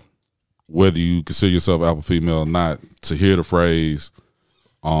whether you consider yourself alpha female or not, to hear the phrase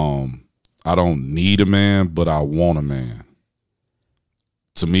I don't need a man, but I want a man.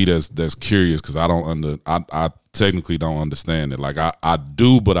 To me, that's curious because I technically don't understand it. Like I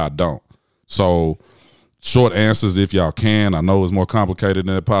do, but I don't. So short answers, if y'all can. I know it's more complicated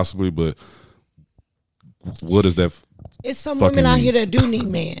than it possibly, but what is that? It's some women out here that do need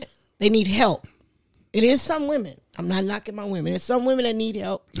man. They need help. It is some women. I'm not knocking my women. It's some women that need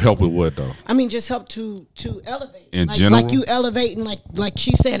help. Help with what though? I mean, just help to elevate. In general, like you elevating, like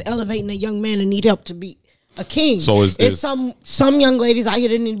she said, elevating a young man and need help to be a king. So it's some young ladies out here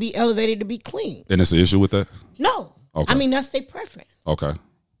that need to be elevated to be queen. And it's an issue with that? No. Okay. I mean, that's their preference. Okay.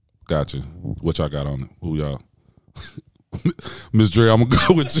 Got you. What y'all got on it? Who y'all? Miss Dre, I'm gonna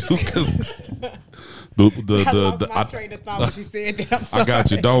go with you because I lost my train of thought when she said that. I'm sorry. I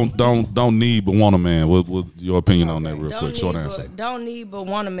got you. Don't need but want a man. What's your opinion on that, real quick? Short answer. Don't need but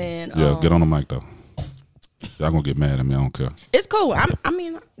want a man. Yeah, get on the mic though. Y'all gonna get mad at me. I don't care. It's cool. I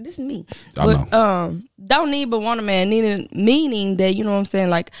mean, this is me. I know. Don't need but want a man, meaning that, you know what I'm saying,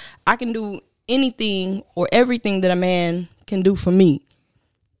 like, I can do anything or everything that a man can do for me.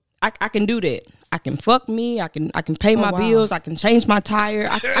 I can do that. I can fuck me. I can pay my bills. I can change my tire.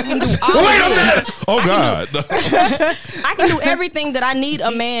 I can do all Wait a of minute. Oh God. I can do everything that I need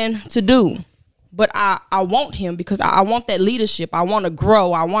a man to do. But I want him because I want that leadership. I want to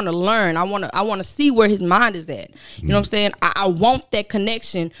grow. I want to learn. I want to see where his mind is at. You know what I'm saying? I want that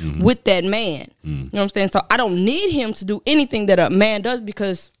connection with that man. You know what I'm saying? So I don't need him to do anything that a man does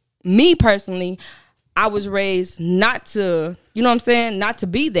because me personally, I was raised not to, you know what I'm saying, not to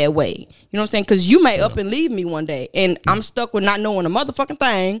be that way. You know what I'm saying? Because you may up and leave me one day, and I'm stuck with not knowing a motherfucking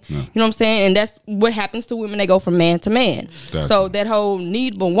thing. You know what I'm saying? And that's what happens to women. They go from man to man. Gotcha. So that whole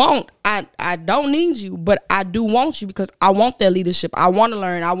need but want, I don't need you, but I do want you because I want that leadership. I want to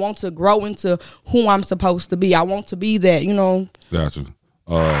learn. I want to grow into who I'm supposed to be. I want to be that, you know. Gotcha.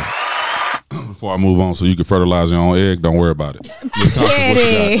 Before I move on, so you can fertilize your own egg, don't worry about it.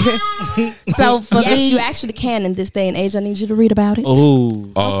 So for Yes, me, you actually can in this day and age. I need you to read about it.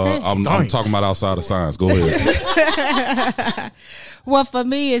 Oh, I'm talking about outside of science. Go ahead. well, for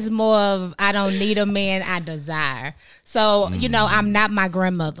me, it's more of I don't need a man, I desire. So you know, I'm not my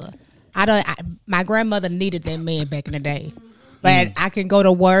grandmother. My grandmother needed that man back in the day. But I can go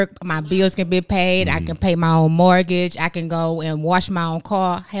to work, my bills can be paid, I can pay my own mortgage, I can go and wash my own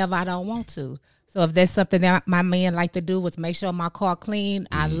car, however I don't want to. So if that's something that my man like to do was make sure my car clean,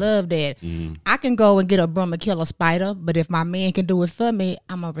 I love that. I can go and get a broom and kill a spider, but if my man can do it for me,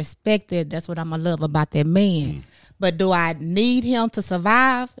 I'm going to respect it. That's what I'm going to love about that man. But do I need him to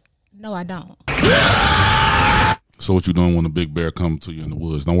survive? No, I don't. So what you doing when the big bear comes to you in the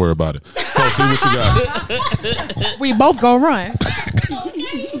woods? Don't worry about it. So see what you got. We both gonna run.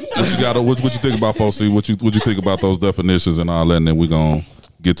 What you got? What you think about Foci? What you think about those definitions and all that? And then we gonna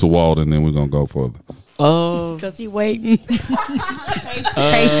get to Walt, and then we're gonna go further. Because he waiting.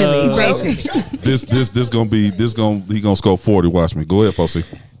 Patiently. This gonna be he gonna score 40. Watch me. Go ahead, Foci.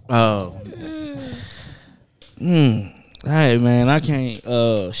 All right, man. I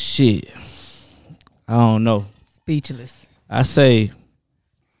can't. Shit. I don't know. Speechless. I say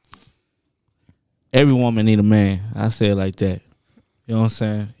every woman need a man. I say it like that. You know what I'm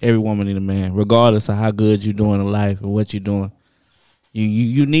saying? Every woman need a man, regardless of how good you're doing in life and what you're doing.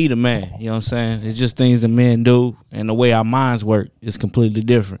 You need a man. You know what I'm saying? It's just things that men do, and the way our minds work is completely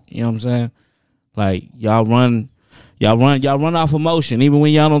different. You know what I'm saying? Like y'all run off emotion, even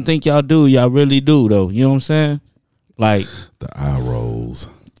when y'all don't think y'all do. Y'all really do, though. You know what I'm saying? Like the eye rolls.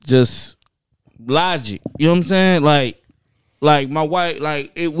 Just logic. You know what I'm saying? Like my wife,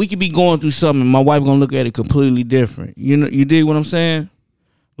 we could be going through something, my wife gonna look at it completely different. You know, you dig what I'm saying?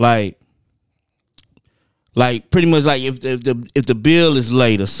 Like pretty much like if the bill is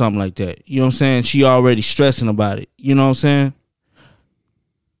late or something like that, you know what I'm saying? She already stressing about it. You know what I'm saying?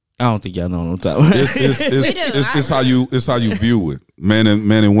 I don't think y'all know what I'm talking about. It's how you view it. Men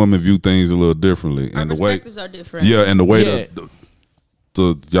and women view things a little differently, Our and the way perspectives are different. yeah, and the way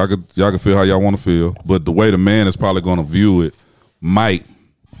y'all can feel how y'all want to feel, but the way the man is probably going to view it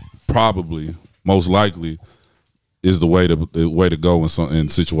most likely is the way to go in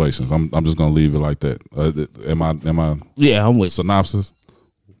situations. I'm just going to leave it like that. Am I? Yeah, I'm with synopsis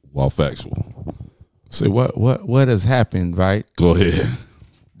while factual. See what has happened, right? Go ahead.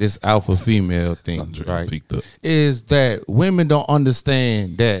 This alpha female thing, right? Peeked up. Is that women don't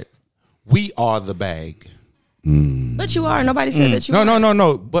understand that we are the bag. But you are. Nobody said that you are.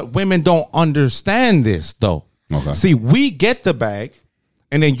 No. But women don't understand this, though. Okay. See, we get the bag,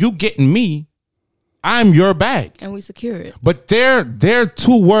 and then you getting me. I'm your bag. And we secure it. But they're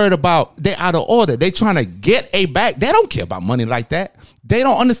too worried about, they're out of order. They trying to get a bag. They don't care about money like that. They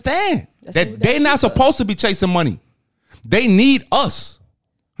don't understand that they're not supposed to be chasing money. They need us.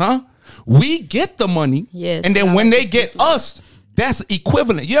 Huh? We get the money. Yes, and then when they get us, that's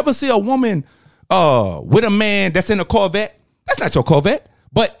equivalent. You ever see a woman with a man that's in a Corvette? That's not your Corvette,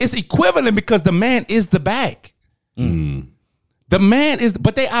 but it's equivalent because the man is the bag. The man is,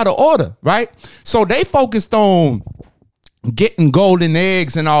 but they out of order, right? So they focused on getting golden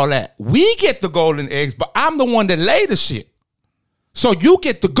eggs and all that. We get the golden eggs, but I'm the one that laid the shit. So you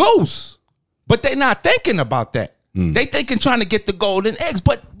get the goose, But they not thinking about that. They thinking trying to get the golden eggs.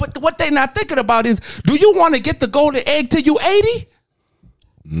 But what they not thinking about is, do you want to get the golden egg till you 80?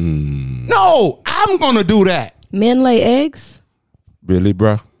 No, I'm going to do that. Men lay eggs? Really,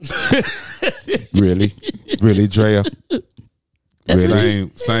 bro? Really, Drea? Really?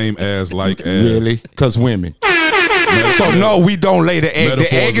 Same as like as Really? Because women. So no, we don't lay the egg.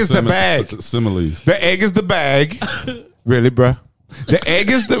 The egg is the bag. Similes. The egg is the bag. Really, bro? The egg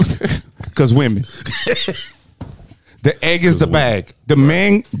is the because women. The egg is the bag. The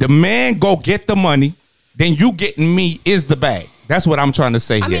man go get the money. Then you getting me is the bag. That's what I'm trying to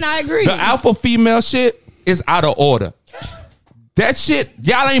say here. I mean, I agree. The alpha female shit is out of order. That shit,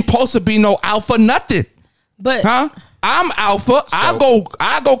 y'all ain't supposed to be no alpha nothing. But Huh? I'm alpha.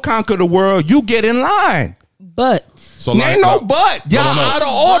 I go conquer the world. You get in line. but So There ain't no but. Y'all out of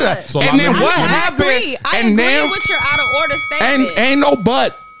order. So and then I what mean, happened? I and agree then with your out of order statement. ain't no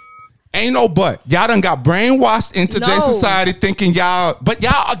but. Ain't no but. Y'all done got brainwashed into their No. society thinking y'all, but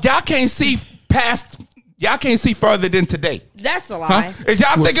y'all can't see past. Y'all can't see further than today. That's a Huh? lie. Is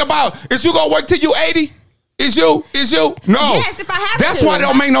y'all think about, is you gonna work till you 80? Is you? No. Yes, if I have That's to. why it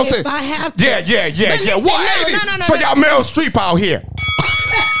don't make no If sense. I have to. Yeah. listen, What 80? no, So no. y'all Meryl Streep out here.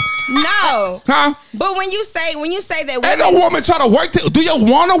 No. Huh? But when you say that Ain't no women, woman trying to work till, do you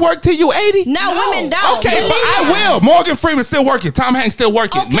want to work till you 80? no, women don't. Okay, but I will. Morgan Freeman still working. Tom Hanks still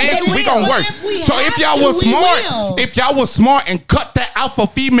working. Okay, Man, they we will. gonna But work. if we So have if y'all to, was we smart, will. if y'all was smart and cut that alpha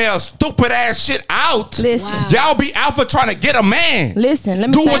female stupid ass shit out, Listen. Wow. y'all be alpha trying to get a man. Listen, let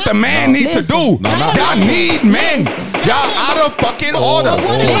me Do say- what the man need to Listen. do. No, Y'all need men. Y'all out of fucking order.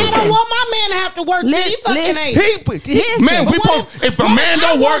 What if I don't want my man to have to work till he fucking listen. 80? Listen. Man, we But what supposed, if a man I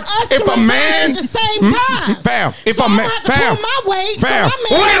don't want work, us to if a retire man at the same time. fam, if So a I'm man, gonna have to fam, pull my weight. fam, So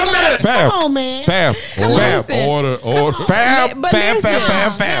my man Wait a gotta- minute. fam, Come on, man. fam, Listen. Order. fam, But fam,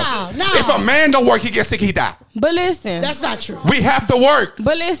 listen. No. If a man don't work, he gets sick, he die. But listen. That's not true. We have to work.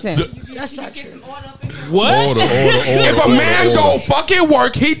 But listen. That's not true. Order. If a man don't fucking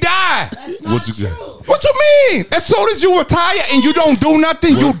work, he die. What you got? What you mean? As soon as you retire and you don't do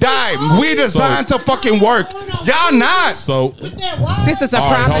nothing, you die. We designed to fucking work. Y'all not. So This is a all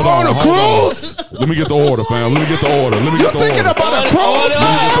right, problem. On a hold on. cruise? Let me get the order, fam. Let me get the order. You thinking about a cruise?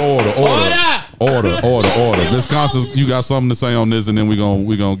 Order. Miss Constance, you got something to say on this, and then we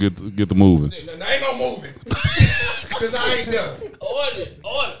gonna get the moving. I ain't no moving. Cause I ain't done. Order.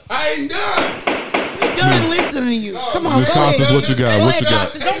 I ain't done. Done listening to you. Come on, Miss go Constance, ahead. what you got? Go What ahead, you got?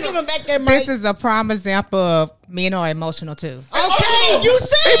 Constance. Don't give him back that mic. This is a prime example of men are emotional too. Okay, you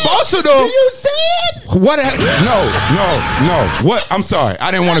said. Emotional. You said. What? No. What? I'm sorry.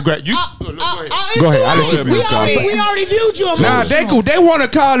 I didn't want to grab you. Go ahead. I let you Miss Constance. We already viewed you emotional. Nah, they want to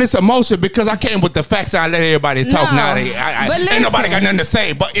call this emotion because I came with the facts. I let everybody talk. No. Now But ain't listen. nobody got nothing to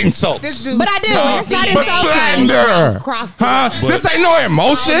say but insults. This dude, But I do. It's not But insulting. slander. Cross the Huh? This ain't no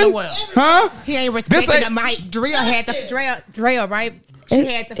emotion. Huh? He ain't respecting ain't- the mic. Drea, right? She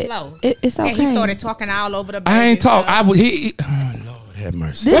had the flow. It's And he okay. started talking all over the. I ain't baby talk. stuff. Oh, Lord have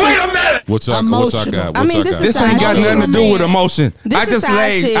mercy. Wait a minute. What y'all Emotional. got? I mean, What y'all this got? is This ain't got nothing to do with emotion. This I is just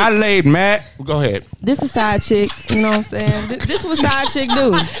side chick. I laid Matt. Go ahead. This is side chick. You know what I'm saying? This what side chick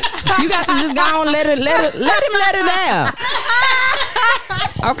do. You got to just go on, let him let it out.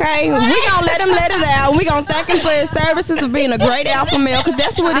 Okay, we gonna let him let it out. We gonna thank him for his services of being a great alpha male, because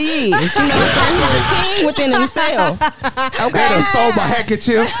that's what he is. You know what I'm saying? He's a king within himself. They done Okay. stole my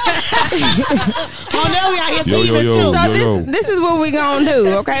handkerchief. Oh, now we out here Yo, seeing yo, it yo. too. So this is what we gonna do,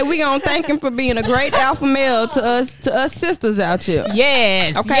 okay? We gonna thank him for being a great alpha male to us sisters out here.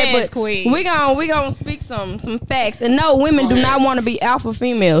 Yes. Okay, yes, but queen. we gonna speak some facts. And no, women do not want to be alpha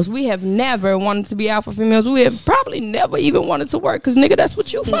females. We have never wanted to be alpha females. We have probably never even wanted to work, because nigga, that's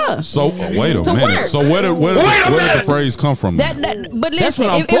what you for. So wait a To minute. work. So where did the phrase come from? But listen,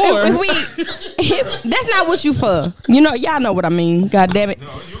 what I'm if that's not what you for. You know, y'all know what I mean. God damn it.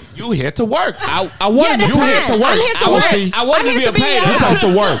 You here to work. I Yeah, wanted that's to fine. here to work. I'm here to I work. see. I wanted I'm to here be a paid. You supposed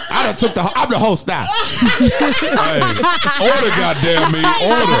to work. I'm the host now. Hey, order, goddamn me.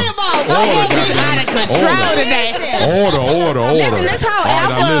 Order, goddamn out of control today. Order. Listen, this how All right,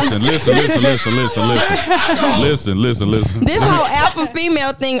 now alpha- listen. This whole alpha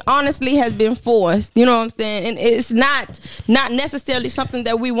female thing honestly has been forced. You know what I'm saying? And it's not necessarily something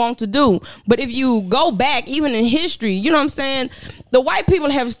that we want to do. But if you go back, even in history, you know what I'm saying? The white people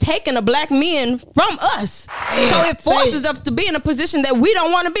have taken the black men from us. So it forces us to be in a position that we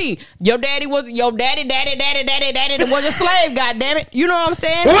don't want to be. Your daddy was a slave, goddammit. You know what I'm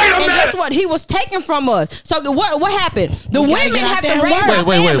saying? Wait a And minute. guess what? He was taken from us. So what happened? The women get out have there to and raise work. our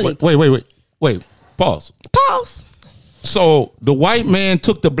family. Wait. Pause. Pause. So the white man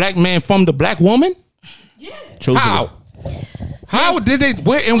took the black man from the black woman? Truthfully. How? How did they?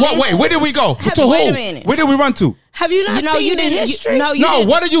 Where? In what way? Where did we go? To Wait a who? minute. Where did we run to? Have you not seen the history? No, No,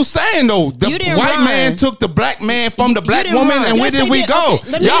 what are you saying though? The You didn't white run. man took the black man from the black didn't woman, run. and where Yes, did they we did. go?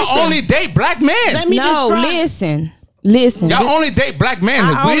 Okay, let me Y'all listen. only date black men. Let me No, describe. listen. Y'all only date black men.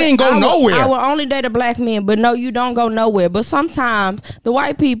 We didn't go nowhere. I will only date a black man, but no, you don't go nowhere. But sometimes the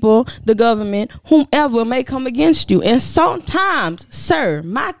white people, the government, whomever may come against you. And sometimes, sir,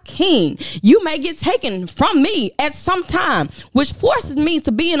 my king, you may get taken from me at some time, which forces me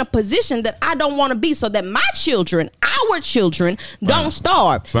to be in a position that I don't want to be so that my children, our children, don't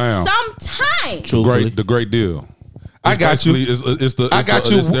starve. Fam. Sometimes. Truthfully. The great deal. I got you. I got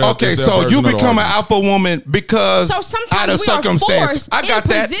you. Okay, so you become an alpha woman because So out sometimes of we are circumstance. forced I got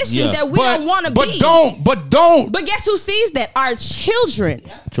in that. position that we don't want to be. But don't. But guess who sees that? Our children.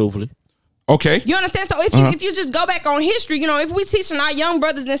 Truthfully. Okay. You understand? So if you just go back on history, you know, if we teaching our young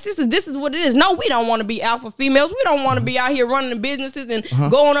brothers and sisters, this is what it is. No, we don't want to be alpha females. We don't want to be out here running the businesses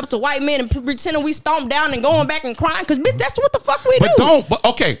and going up to white men and pretending we stomp down and going back and crying because that's what the fuck we But do. don't. But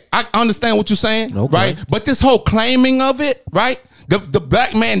okay, I understand what you're saying, right? But this whole claiming of it, right? The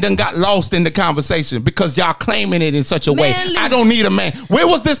black man done got lost in the conversation because y'all claiming it in such a way. Man, I don't need a man. Where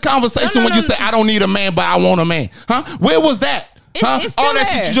was this conversation when you said I don't need a man, but I want a man? Huh? Where was that? It's still All that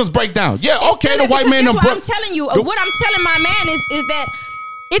there. shit you just break down. Yeah, It's okay, still the white there man because done guess what I'm telling you, what I'm telling my man is that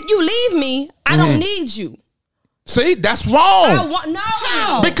if you leave me, I don't need you. See, that's I wrong. want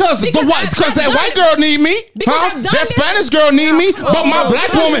no Because that I've white done girl need me, Because huh? I've done That this. Spanish girl need me, but my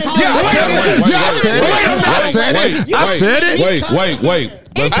black woman, yeah, I said it. I said it. Wait.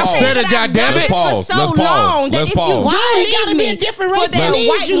 Let's I pause. said it, I've done goddamn it. this for Pause. so Let's pause. long that Let's if you pause. Why leave it gotta be me a different for race that that white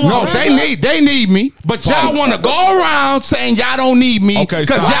needs you? woman- No, they need me, but y'all want to go around saying y'all don't need me Okay,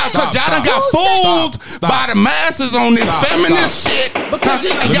 because stop, y'all done stop. got fooled Stop. by the masses on this Stop, feminist shit.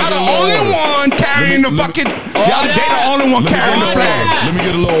 And y'all the only one carrying the fucking. Y'all they the only one carrying the flag. Let me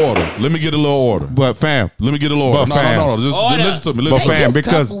get a little order. Let me get a little order. But fam, Let me get a little order. But fam. No. Just listen to me. but Listen to fam, me.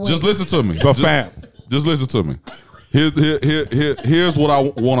 because Just listen to me. but fam, Just listen to me. Here's what I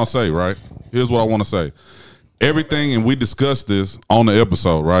want to say, right? Here's what I want to say. Everything, and we discussed this on the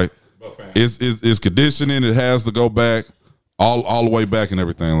episode, right? It's conditioning. It has to go back all the way back and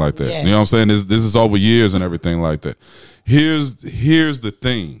everything like that. Yes. You know what I'm saying? This is over years and everything like that. Here's the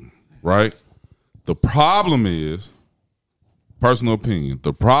thing, right? The problem is, personal opinion.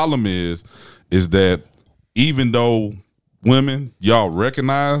 The problem is that even though women, y'all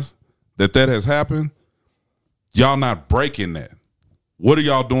recognize that has happened, y'all not breaking that. What are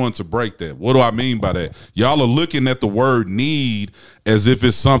y'all doing to break that? What do I mean by that? Y'all are looking at the word need as if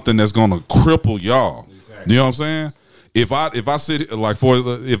it's something that's going to cripple y'all. Exactly. You know what I'm saying? If I sit like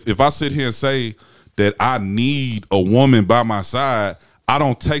if I sit here and say that I need a woman by my side, I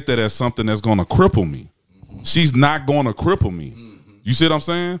don't take that as something that's going to cripple me. She's not going to cripple me. You see what I'm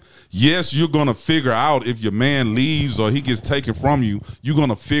saying? Yes, you're going to figure out if your man leaves or he gets taken from you, you're going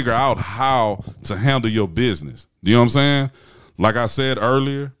to figure out how to handle your business. You know what I'm saying? Like I said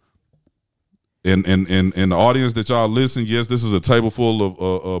earlier, in the audience that y'all listen, yes, this is a table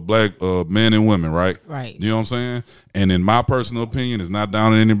full of black men and women, right? Right. You know what I'm saying? And in my personal opinion, it's not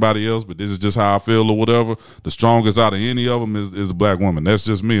down on anybody else, but this is just how I feel or whatever. The strongest out of any of them is a black woman. That's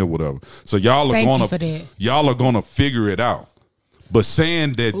just me or whatever. So y'all are Thank you gonna for that. y'all are gonna figure it out. But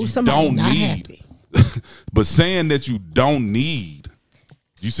saying that you somebody don't not need, happy. but saying that you don't need.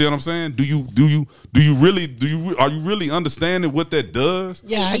 You see what I'm saying? Are you really understanding what that does?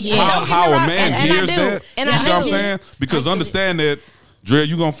 Yeah, How a man and I hears do. that? And You I see what I'm do. saying? Because understand that, Dre,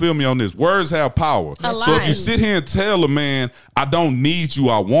 you gonna feel me on this. Words have power. So if you sit here and tell a man, I don't need you,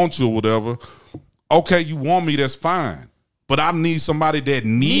 I want you or whatever, okay, you want me, that's fine. But I need somebody that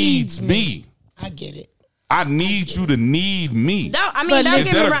needs me. I get it. I need you to need me. No, I mean, don't Is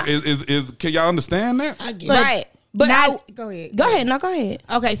get me that wrong. is can y'all understand that? I get it. Right. But Go ahead. Go ahead. No, go ahead.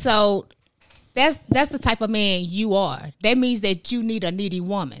 Okay, so that's the type of man you are. That means that you need a needy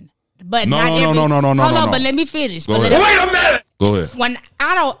woman. But No, not no, every, no, no, no, no, Hold no, on, no. but let me finish. Go But ahead. Wait a minute. Go ahead. when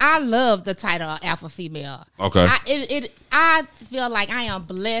I love the title of alpha female. Okay. I feel like I am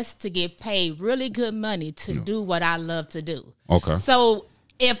blessed to get paid really good money to do what I love to do. Okay. So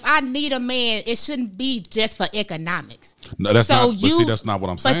if I need a man, it shouldn't be just for economics. No, that's So not. But see, that's not what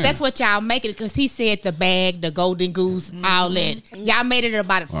I'm saying. But that's what y'all make it, because he said the bag, the golden goose, all that. Y'all made it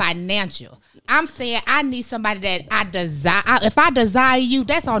about financial. I'm saying I need somebody that I desire. If I desire you,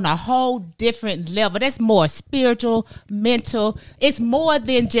 that's on a whole different level. That's more spiritual, mental. It's more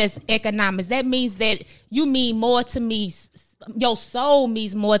than just economics. That means that you mean more to me your soul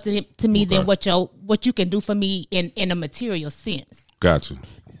means more to me than what you can do for me in a material sense. Gotcha.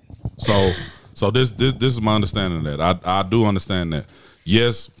 So this is my understanding of that. I do understand that.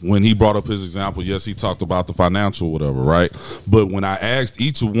 Yes, when he brought up his example, yes, he talked about the financial whatever, right? But when I asked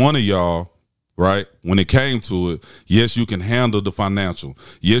each one of y'all, right, when it came to it, yes, you can handle the financial.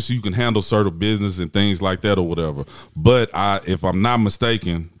 Yes, you can handle certain business and things like that or whatever. But if I'm not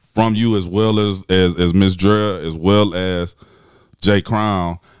mistaken, from you as well as Ms. Drea, as well as Jay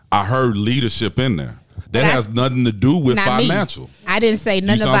Crown, I heard leadership in there. That has nothing to do with financial. Me. I didn't say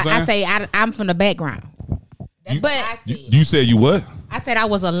nothing about. I say I'm from the background. You said you what? I said I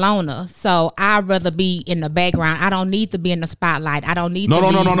was a loner, so I'd rather be in the background. I don't need to be in the spotlight. I don't need to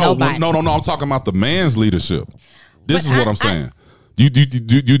lead nobody. No. I'm talking about the man's leadership. This is what I'm saying. Do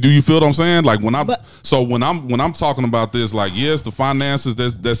you feel what I'm saying? Like when I'm talking about this, like yes, the finances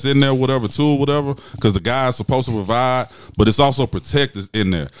that's in there, whatever too, whatever, because the guy is supposed to provide, but it's also protect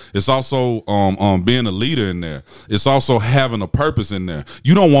in there. It's also being a leader in there. It's also having a purpose in there.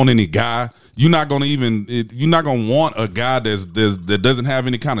 You don't want any guy. You're not gonna want a guy that doesn't have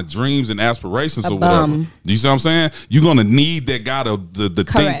any kind of dreams and aspirations or whatever. You see what I'm saying? You're gonna need that guy to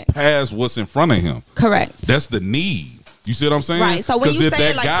think past what's in front of him. Correct. That's the need. You see what I'm saying? Right. So when you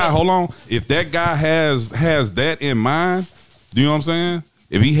say like that, hold on, if that guy has that in mind, do you know what I'm saying?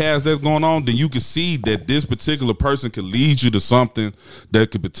 If he has that going on, then you can see that this particular person could lead you to something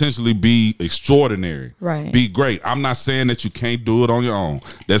that could potentially be extraordinary. Right. Be great. I'm not saying that you can't do it on your own.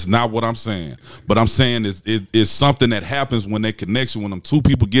 That's not what I'm saying. But I'm saying it's something that happens when that connection, when them two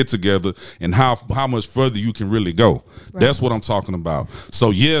people get together, and how much further you can really go. Right. That's what I'm talking about. So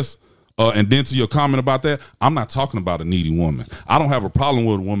yes. And then to your comment about that, I'm not talking about a needy woman. I don't have a problem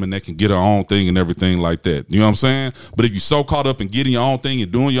with a woman that can get her own thing and everything like that. You know what I'm saying? But if you're so caught up in getting your own thing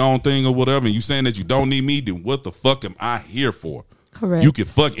and doing your own thing or whatever, and you saying that you don't need me, then what the fuck am I here for? Correct. You can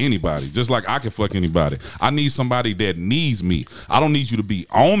fuck anybody, just like I can fuck anybody. I need somebody that needs me. I don't need you to be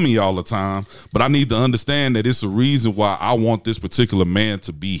on me all the time, but I need to understand that it's a reason why I want this particular man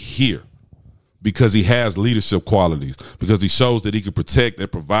to be here. Because he has leadership qualities, because he shows that he can protect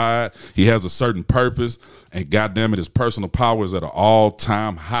and provide. He has a certain purpose, and goddamn it, his personal power is at an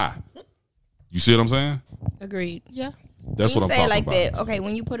all-time high. You see what I'm saying? Agreed. Yeah. That's what I'm talking about. That, okay,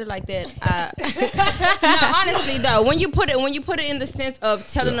 when you put it like that, no, honestly though, when you put it in the sense of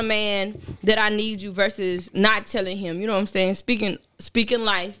telling a man that I need you versus not telling him, you know what I'm saying? Speaking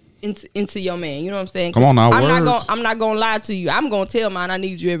life into your man, you know what I'm saying? Come on now, I'm not gonna lie to you. I'm gonna tell mine I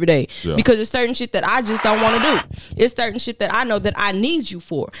need you every day because it's certain shit that I just don't want to do. It's certain shit that I know that I need you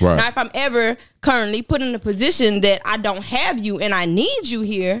for. Right. Now, if I'm ever currently put in a position that I don't have you and I need you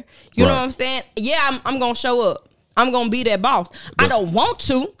here, you know what I'm saying? Yeah, I'm gonna show up. I'm gonna be that boss. I don't want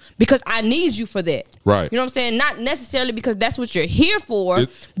to because I need you for that. Right. You know what I'm saying? Not necessarily because that's what you're here for,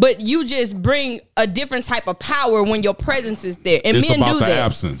 but you just bring a different type of power when your presence is there. And it's men about do the that.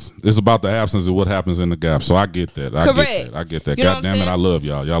 absence. It's about the absence of what happens in the gap. So I get that. I get that. God damn it, I love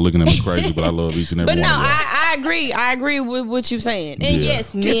y'all. Y'all looking at me crazy, but I love each and every one of y'all. I agree. I agree with what you're saying. And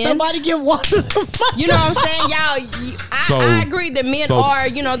yes, men. Can somebody give water? You know what I'm saying? Y'all, I agree that men are,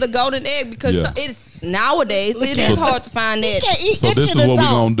 the golden egg because it's nowadays it is hard to find that. So this is what we're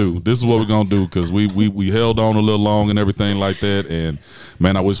gonna do. This is what we're gonna do because we held on a little long and everything like that. And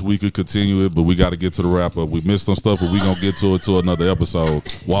man, I wish we could continue it, but we got to get to the wrap up. We missed some stuff, but we gonna get to it to another episode.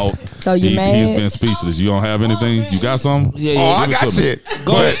 Walt, so he's been speechless. You don't have anything? You got something? Yeah, I got shit.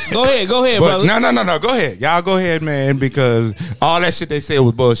 Go ahead, brother. No. Go ahead, y'all. Go ahead, man, because all that shit they said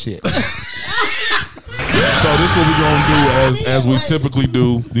was bullshit. So this is what we're gonna do as we typically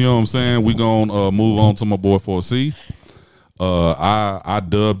do. You know what I'm saying? We're gonna move on to my boy 4C. I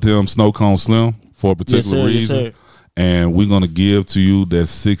dubbed him Snow Cone Slim for a particular reason. Yes, and we're gonna give to you that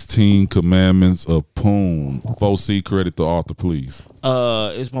 16 commandments of Poon. 4C, credit the author, please.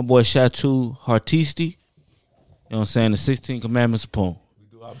 It's my boy Shatu Hartisti. You know what I'm saying? The 16 commandments of Poon.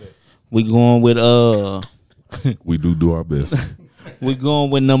 We do our best. We going with we do our best. We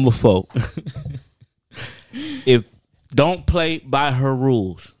going with number 4. If don't play by her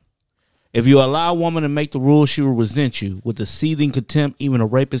rules. If you allow a woman to make the rules, she will resent you. With a seething contempt, even a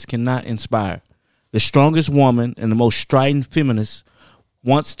rapist cannot inspire. The strongest woman and the most strident feminist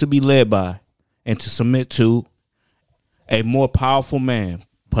wants to be led by and to submit to a more powerful man.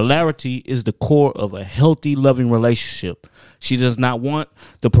 Polarity is the core of a healthy, loving relationship. She does not want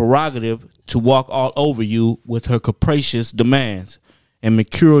the prerogative to walk all over you with her capricious demands and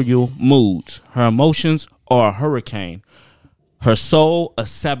mercurial moods. Her emotions are a hurricane. Her soul a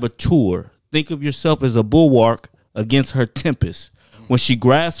saboteur. Think of yourself as a bulwark against her tempest. When she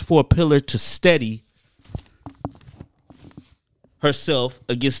grasps for a pillar to steady herself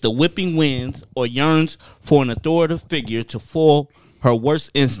against the whipping winds or yearns for an authoritative figure to foil her worst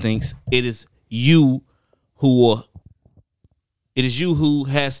instincts, it is you who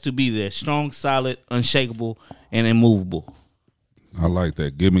has to be there, strong, solid, unshakable, and immovable. I like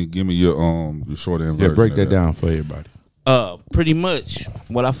that. Give me your short end version. Yeah, break of that down for everybody. Pretty much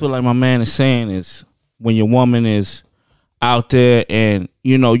what I feel like my man is saying is when your woman is out there and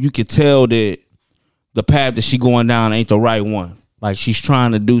you can tell that the path that she going down ain't the right one. Like she's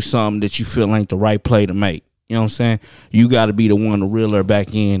trying to do something that you feel ain't the right play to make. You know what I'm saying? You got to be the one to reel her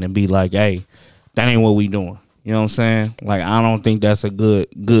back in and be like, hey, that ain't what we doing. You know what I'm saying? Like, I don't think that's a good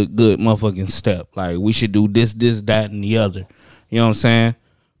motherfucking step. Like, we should do this, that, and the other. You know what I'm saying?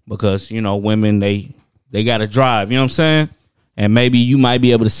 Because, women, they got to drive. You know what I'm saying? And maybe you might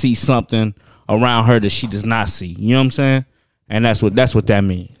be able to see something around her that she does not see. You know what I'm saying? And that's what that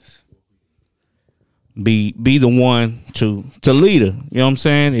means. Be the one to lead her. You know what I'm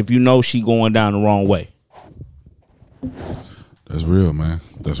saying? If you know she going down the wrong way. That's real, man.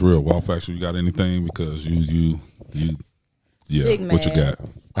 That's real. Wall Factual, you got anything? Because you Big what you Mag.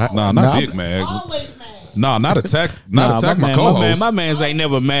 got? Not Big Mag. Always mad. No, not attack my co-host. My man's ain't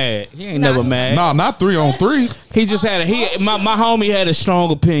never mad. He ain't never mad. No, not 3-on-3. He just had my homie had a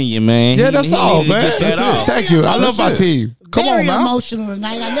strong opinion, man. Yeah, that's all, needed to man. get that That's off. it. Thank you. I love my That's it. team. Come Very on now. emotional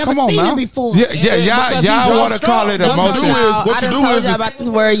tonight. I never Come on seen now. it before. Yeah, because y'all he's want to call it strong. emotion. What you do I done told is y'all about this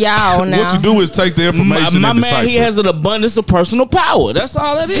word y'all now. What you do is take the information My and man, decipher. he has an abundance of personal power. That's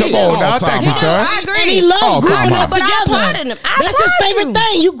all it is. Come on now. All Thank time you, high. sir. I agree. And he loves All grouping time us high. But I together. applauded him. I That's his applaud favorite you.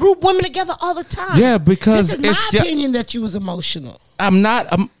 thing. You group women together all the time. Yeah, because this is my it's opinion that you was emotional. I'm not.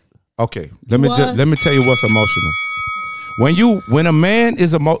 Okay, let me What? let me tell you what's emotional. When a man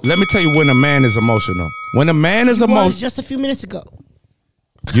is let me tell you when a man is emotional. When a man is Was emotional, just a few minutes ago.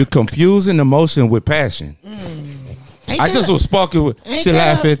 you're confusing emotion with passion. Ain't I that- just was sparking with. Ain't She that-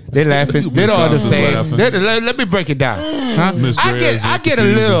 laughing. They laughing. They don't Jones is understand. laughing. Let me break it down. Huh? Miss I Drez get is I get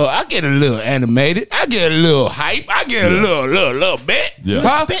a little animated. I get a little hype. I get a little bit. Yeah.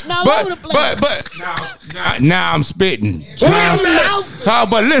 Huh? Spitting all but, over the place. But now I'm spitting. Where's your mouth?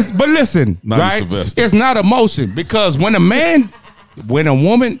 But listen, Now you right? Sylvester. It's not emotion because when a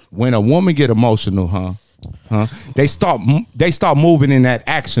woman get emotional, they start moving in that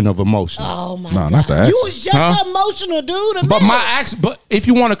action of emotion. Oh my No, God. not the You action. was just Huh? emotional, dude. But my action, but if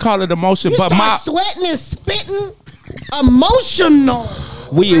you want to call it emotion, you but start my sweating and spitting. Emotional.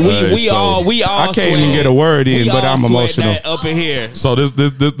 We all I can't even sweat. get a word in, We but all I'm sweat emotional. that up in here. So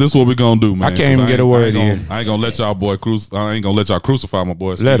this what we gonna do, man. I can't even 'Cause get a word in. I ain't gonna let y'all boy I ain't gonna let y'all crucify my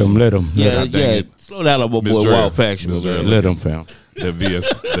boy. Let him. Yeah, God dang yeah. it. Slow down on my Miss boy Drez. Walt Factual. Miss Drez. Let him, fam. That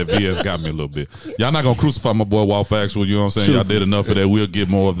VS got me a little bit. Y'all not gonna crucify my boy Walt Factual, you know what I'm saying? Y'all did enough of that. We'll get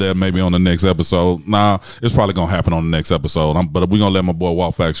more of that maybe on the next episode. Nah, it's probably gonna happen on the next episode. But we're gonna let my boy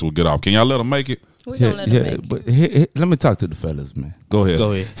Walt Factual get off. Can y'all let him make it? We gonna let him make it. But let me talk to the fellas, man. Go ahead.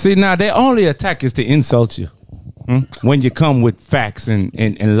 Go ahead. See, now their only attack is to insult you when you come with facts and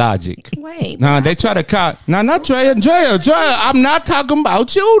logic. Wait. Now they try to call. Now, not Drea. I'm not talking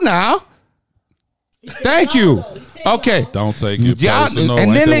about you now. Thank you. Okay. Don't take it Y'all, personal. and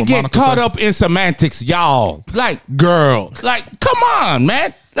Ain't then that they what get Monica caught say? up in semantics, y'all. Like, girl, like, come on,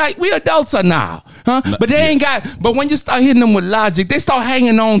 man. Like, we adults are now, huh? But they ain't got. But when you start hitting them with logic, they start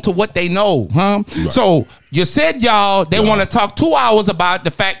hanging on to what they know, huh? Right. So you said y'all they want to talk 2 hours about the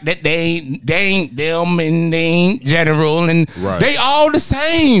fact that they ain't them and they ain't general and Right. they all the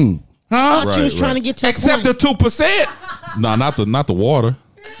same, huh? thought you was Right, trying to right. get to Except the the 2%. Nah, not the water.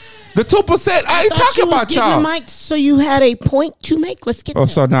 The 2%. I ain't talking about y'all. Mike, so you had a point to make. Let's get Oh, there.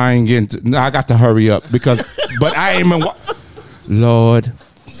 so now I ain't getting to, now I got to hurry up because, but I ain't even, Lord.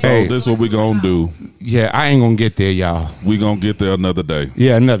 So Hey. this what we gonna do. Yeah, I ain't gonna get there, y'all. We gonna get there another day.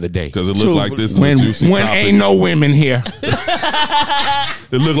 Yeah, another day. Because it looked like this is When a juicy topic. ain't no women here.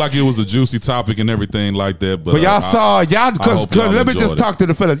 It looked like it was a juicy topic and everything like that. But, But y'all saw y'all because hope y'all let me just enjoyed talk to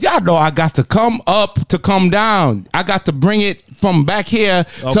the fellas. Y'all know I got to come up to come down. I got to bring it from back here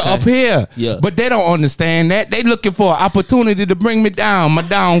to Okay. up here. Yeah. But they don't understand that. They looking for an opportunity to bring me down, my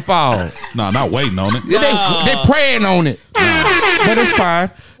downfall. Nah, not waiting on it. They praying on it. But it's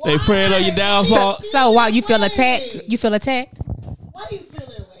fine. They praying on your downfall. So while you feel attacked, you feel attacked? Why do you feel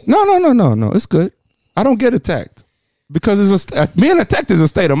that way? No. It's good. I don't get attacked because it's being attacked is a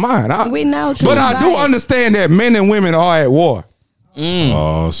state of mind. We know. But I do understand that men and women are at war.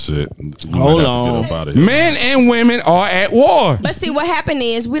 Oh shit! We might Hold have to on. get up out of here. Men and women are at war. But see, what happened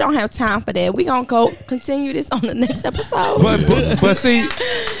is we don't have time for that. We gonna go continue this on the next episode. But see,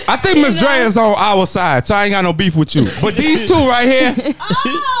 I think Miss Dre is on our side, so I ain't got no beef with you. But these two right here,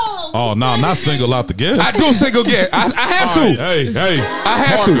 Oh, Oh no, not single out the guest. I do single guest. I have to. Hey. I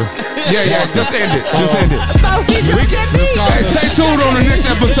have to. Yeah. Just end it. Hey, stay tuned on the next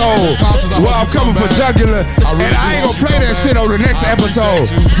episode. Well, I'm coming for jugular, and I ain't gonna play that shit on the next episode.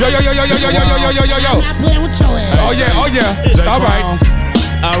 Yo. Not playing with your ass. Oh yeah. All right.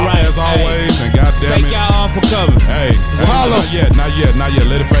 As always, and goddamn Thank it. y'all all for coming. Hey, Holla. not yet.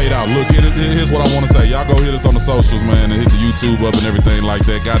 Let it fade out. Look, here's what I want to say. Y'all go hit us on the socials, man, and hit the YouTube up and everything like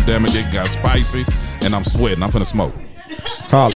that. God damn it, it got spicy, and I'm sweating. I'm finna smoke.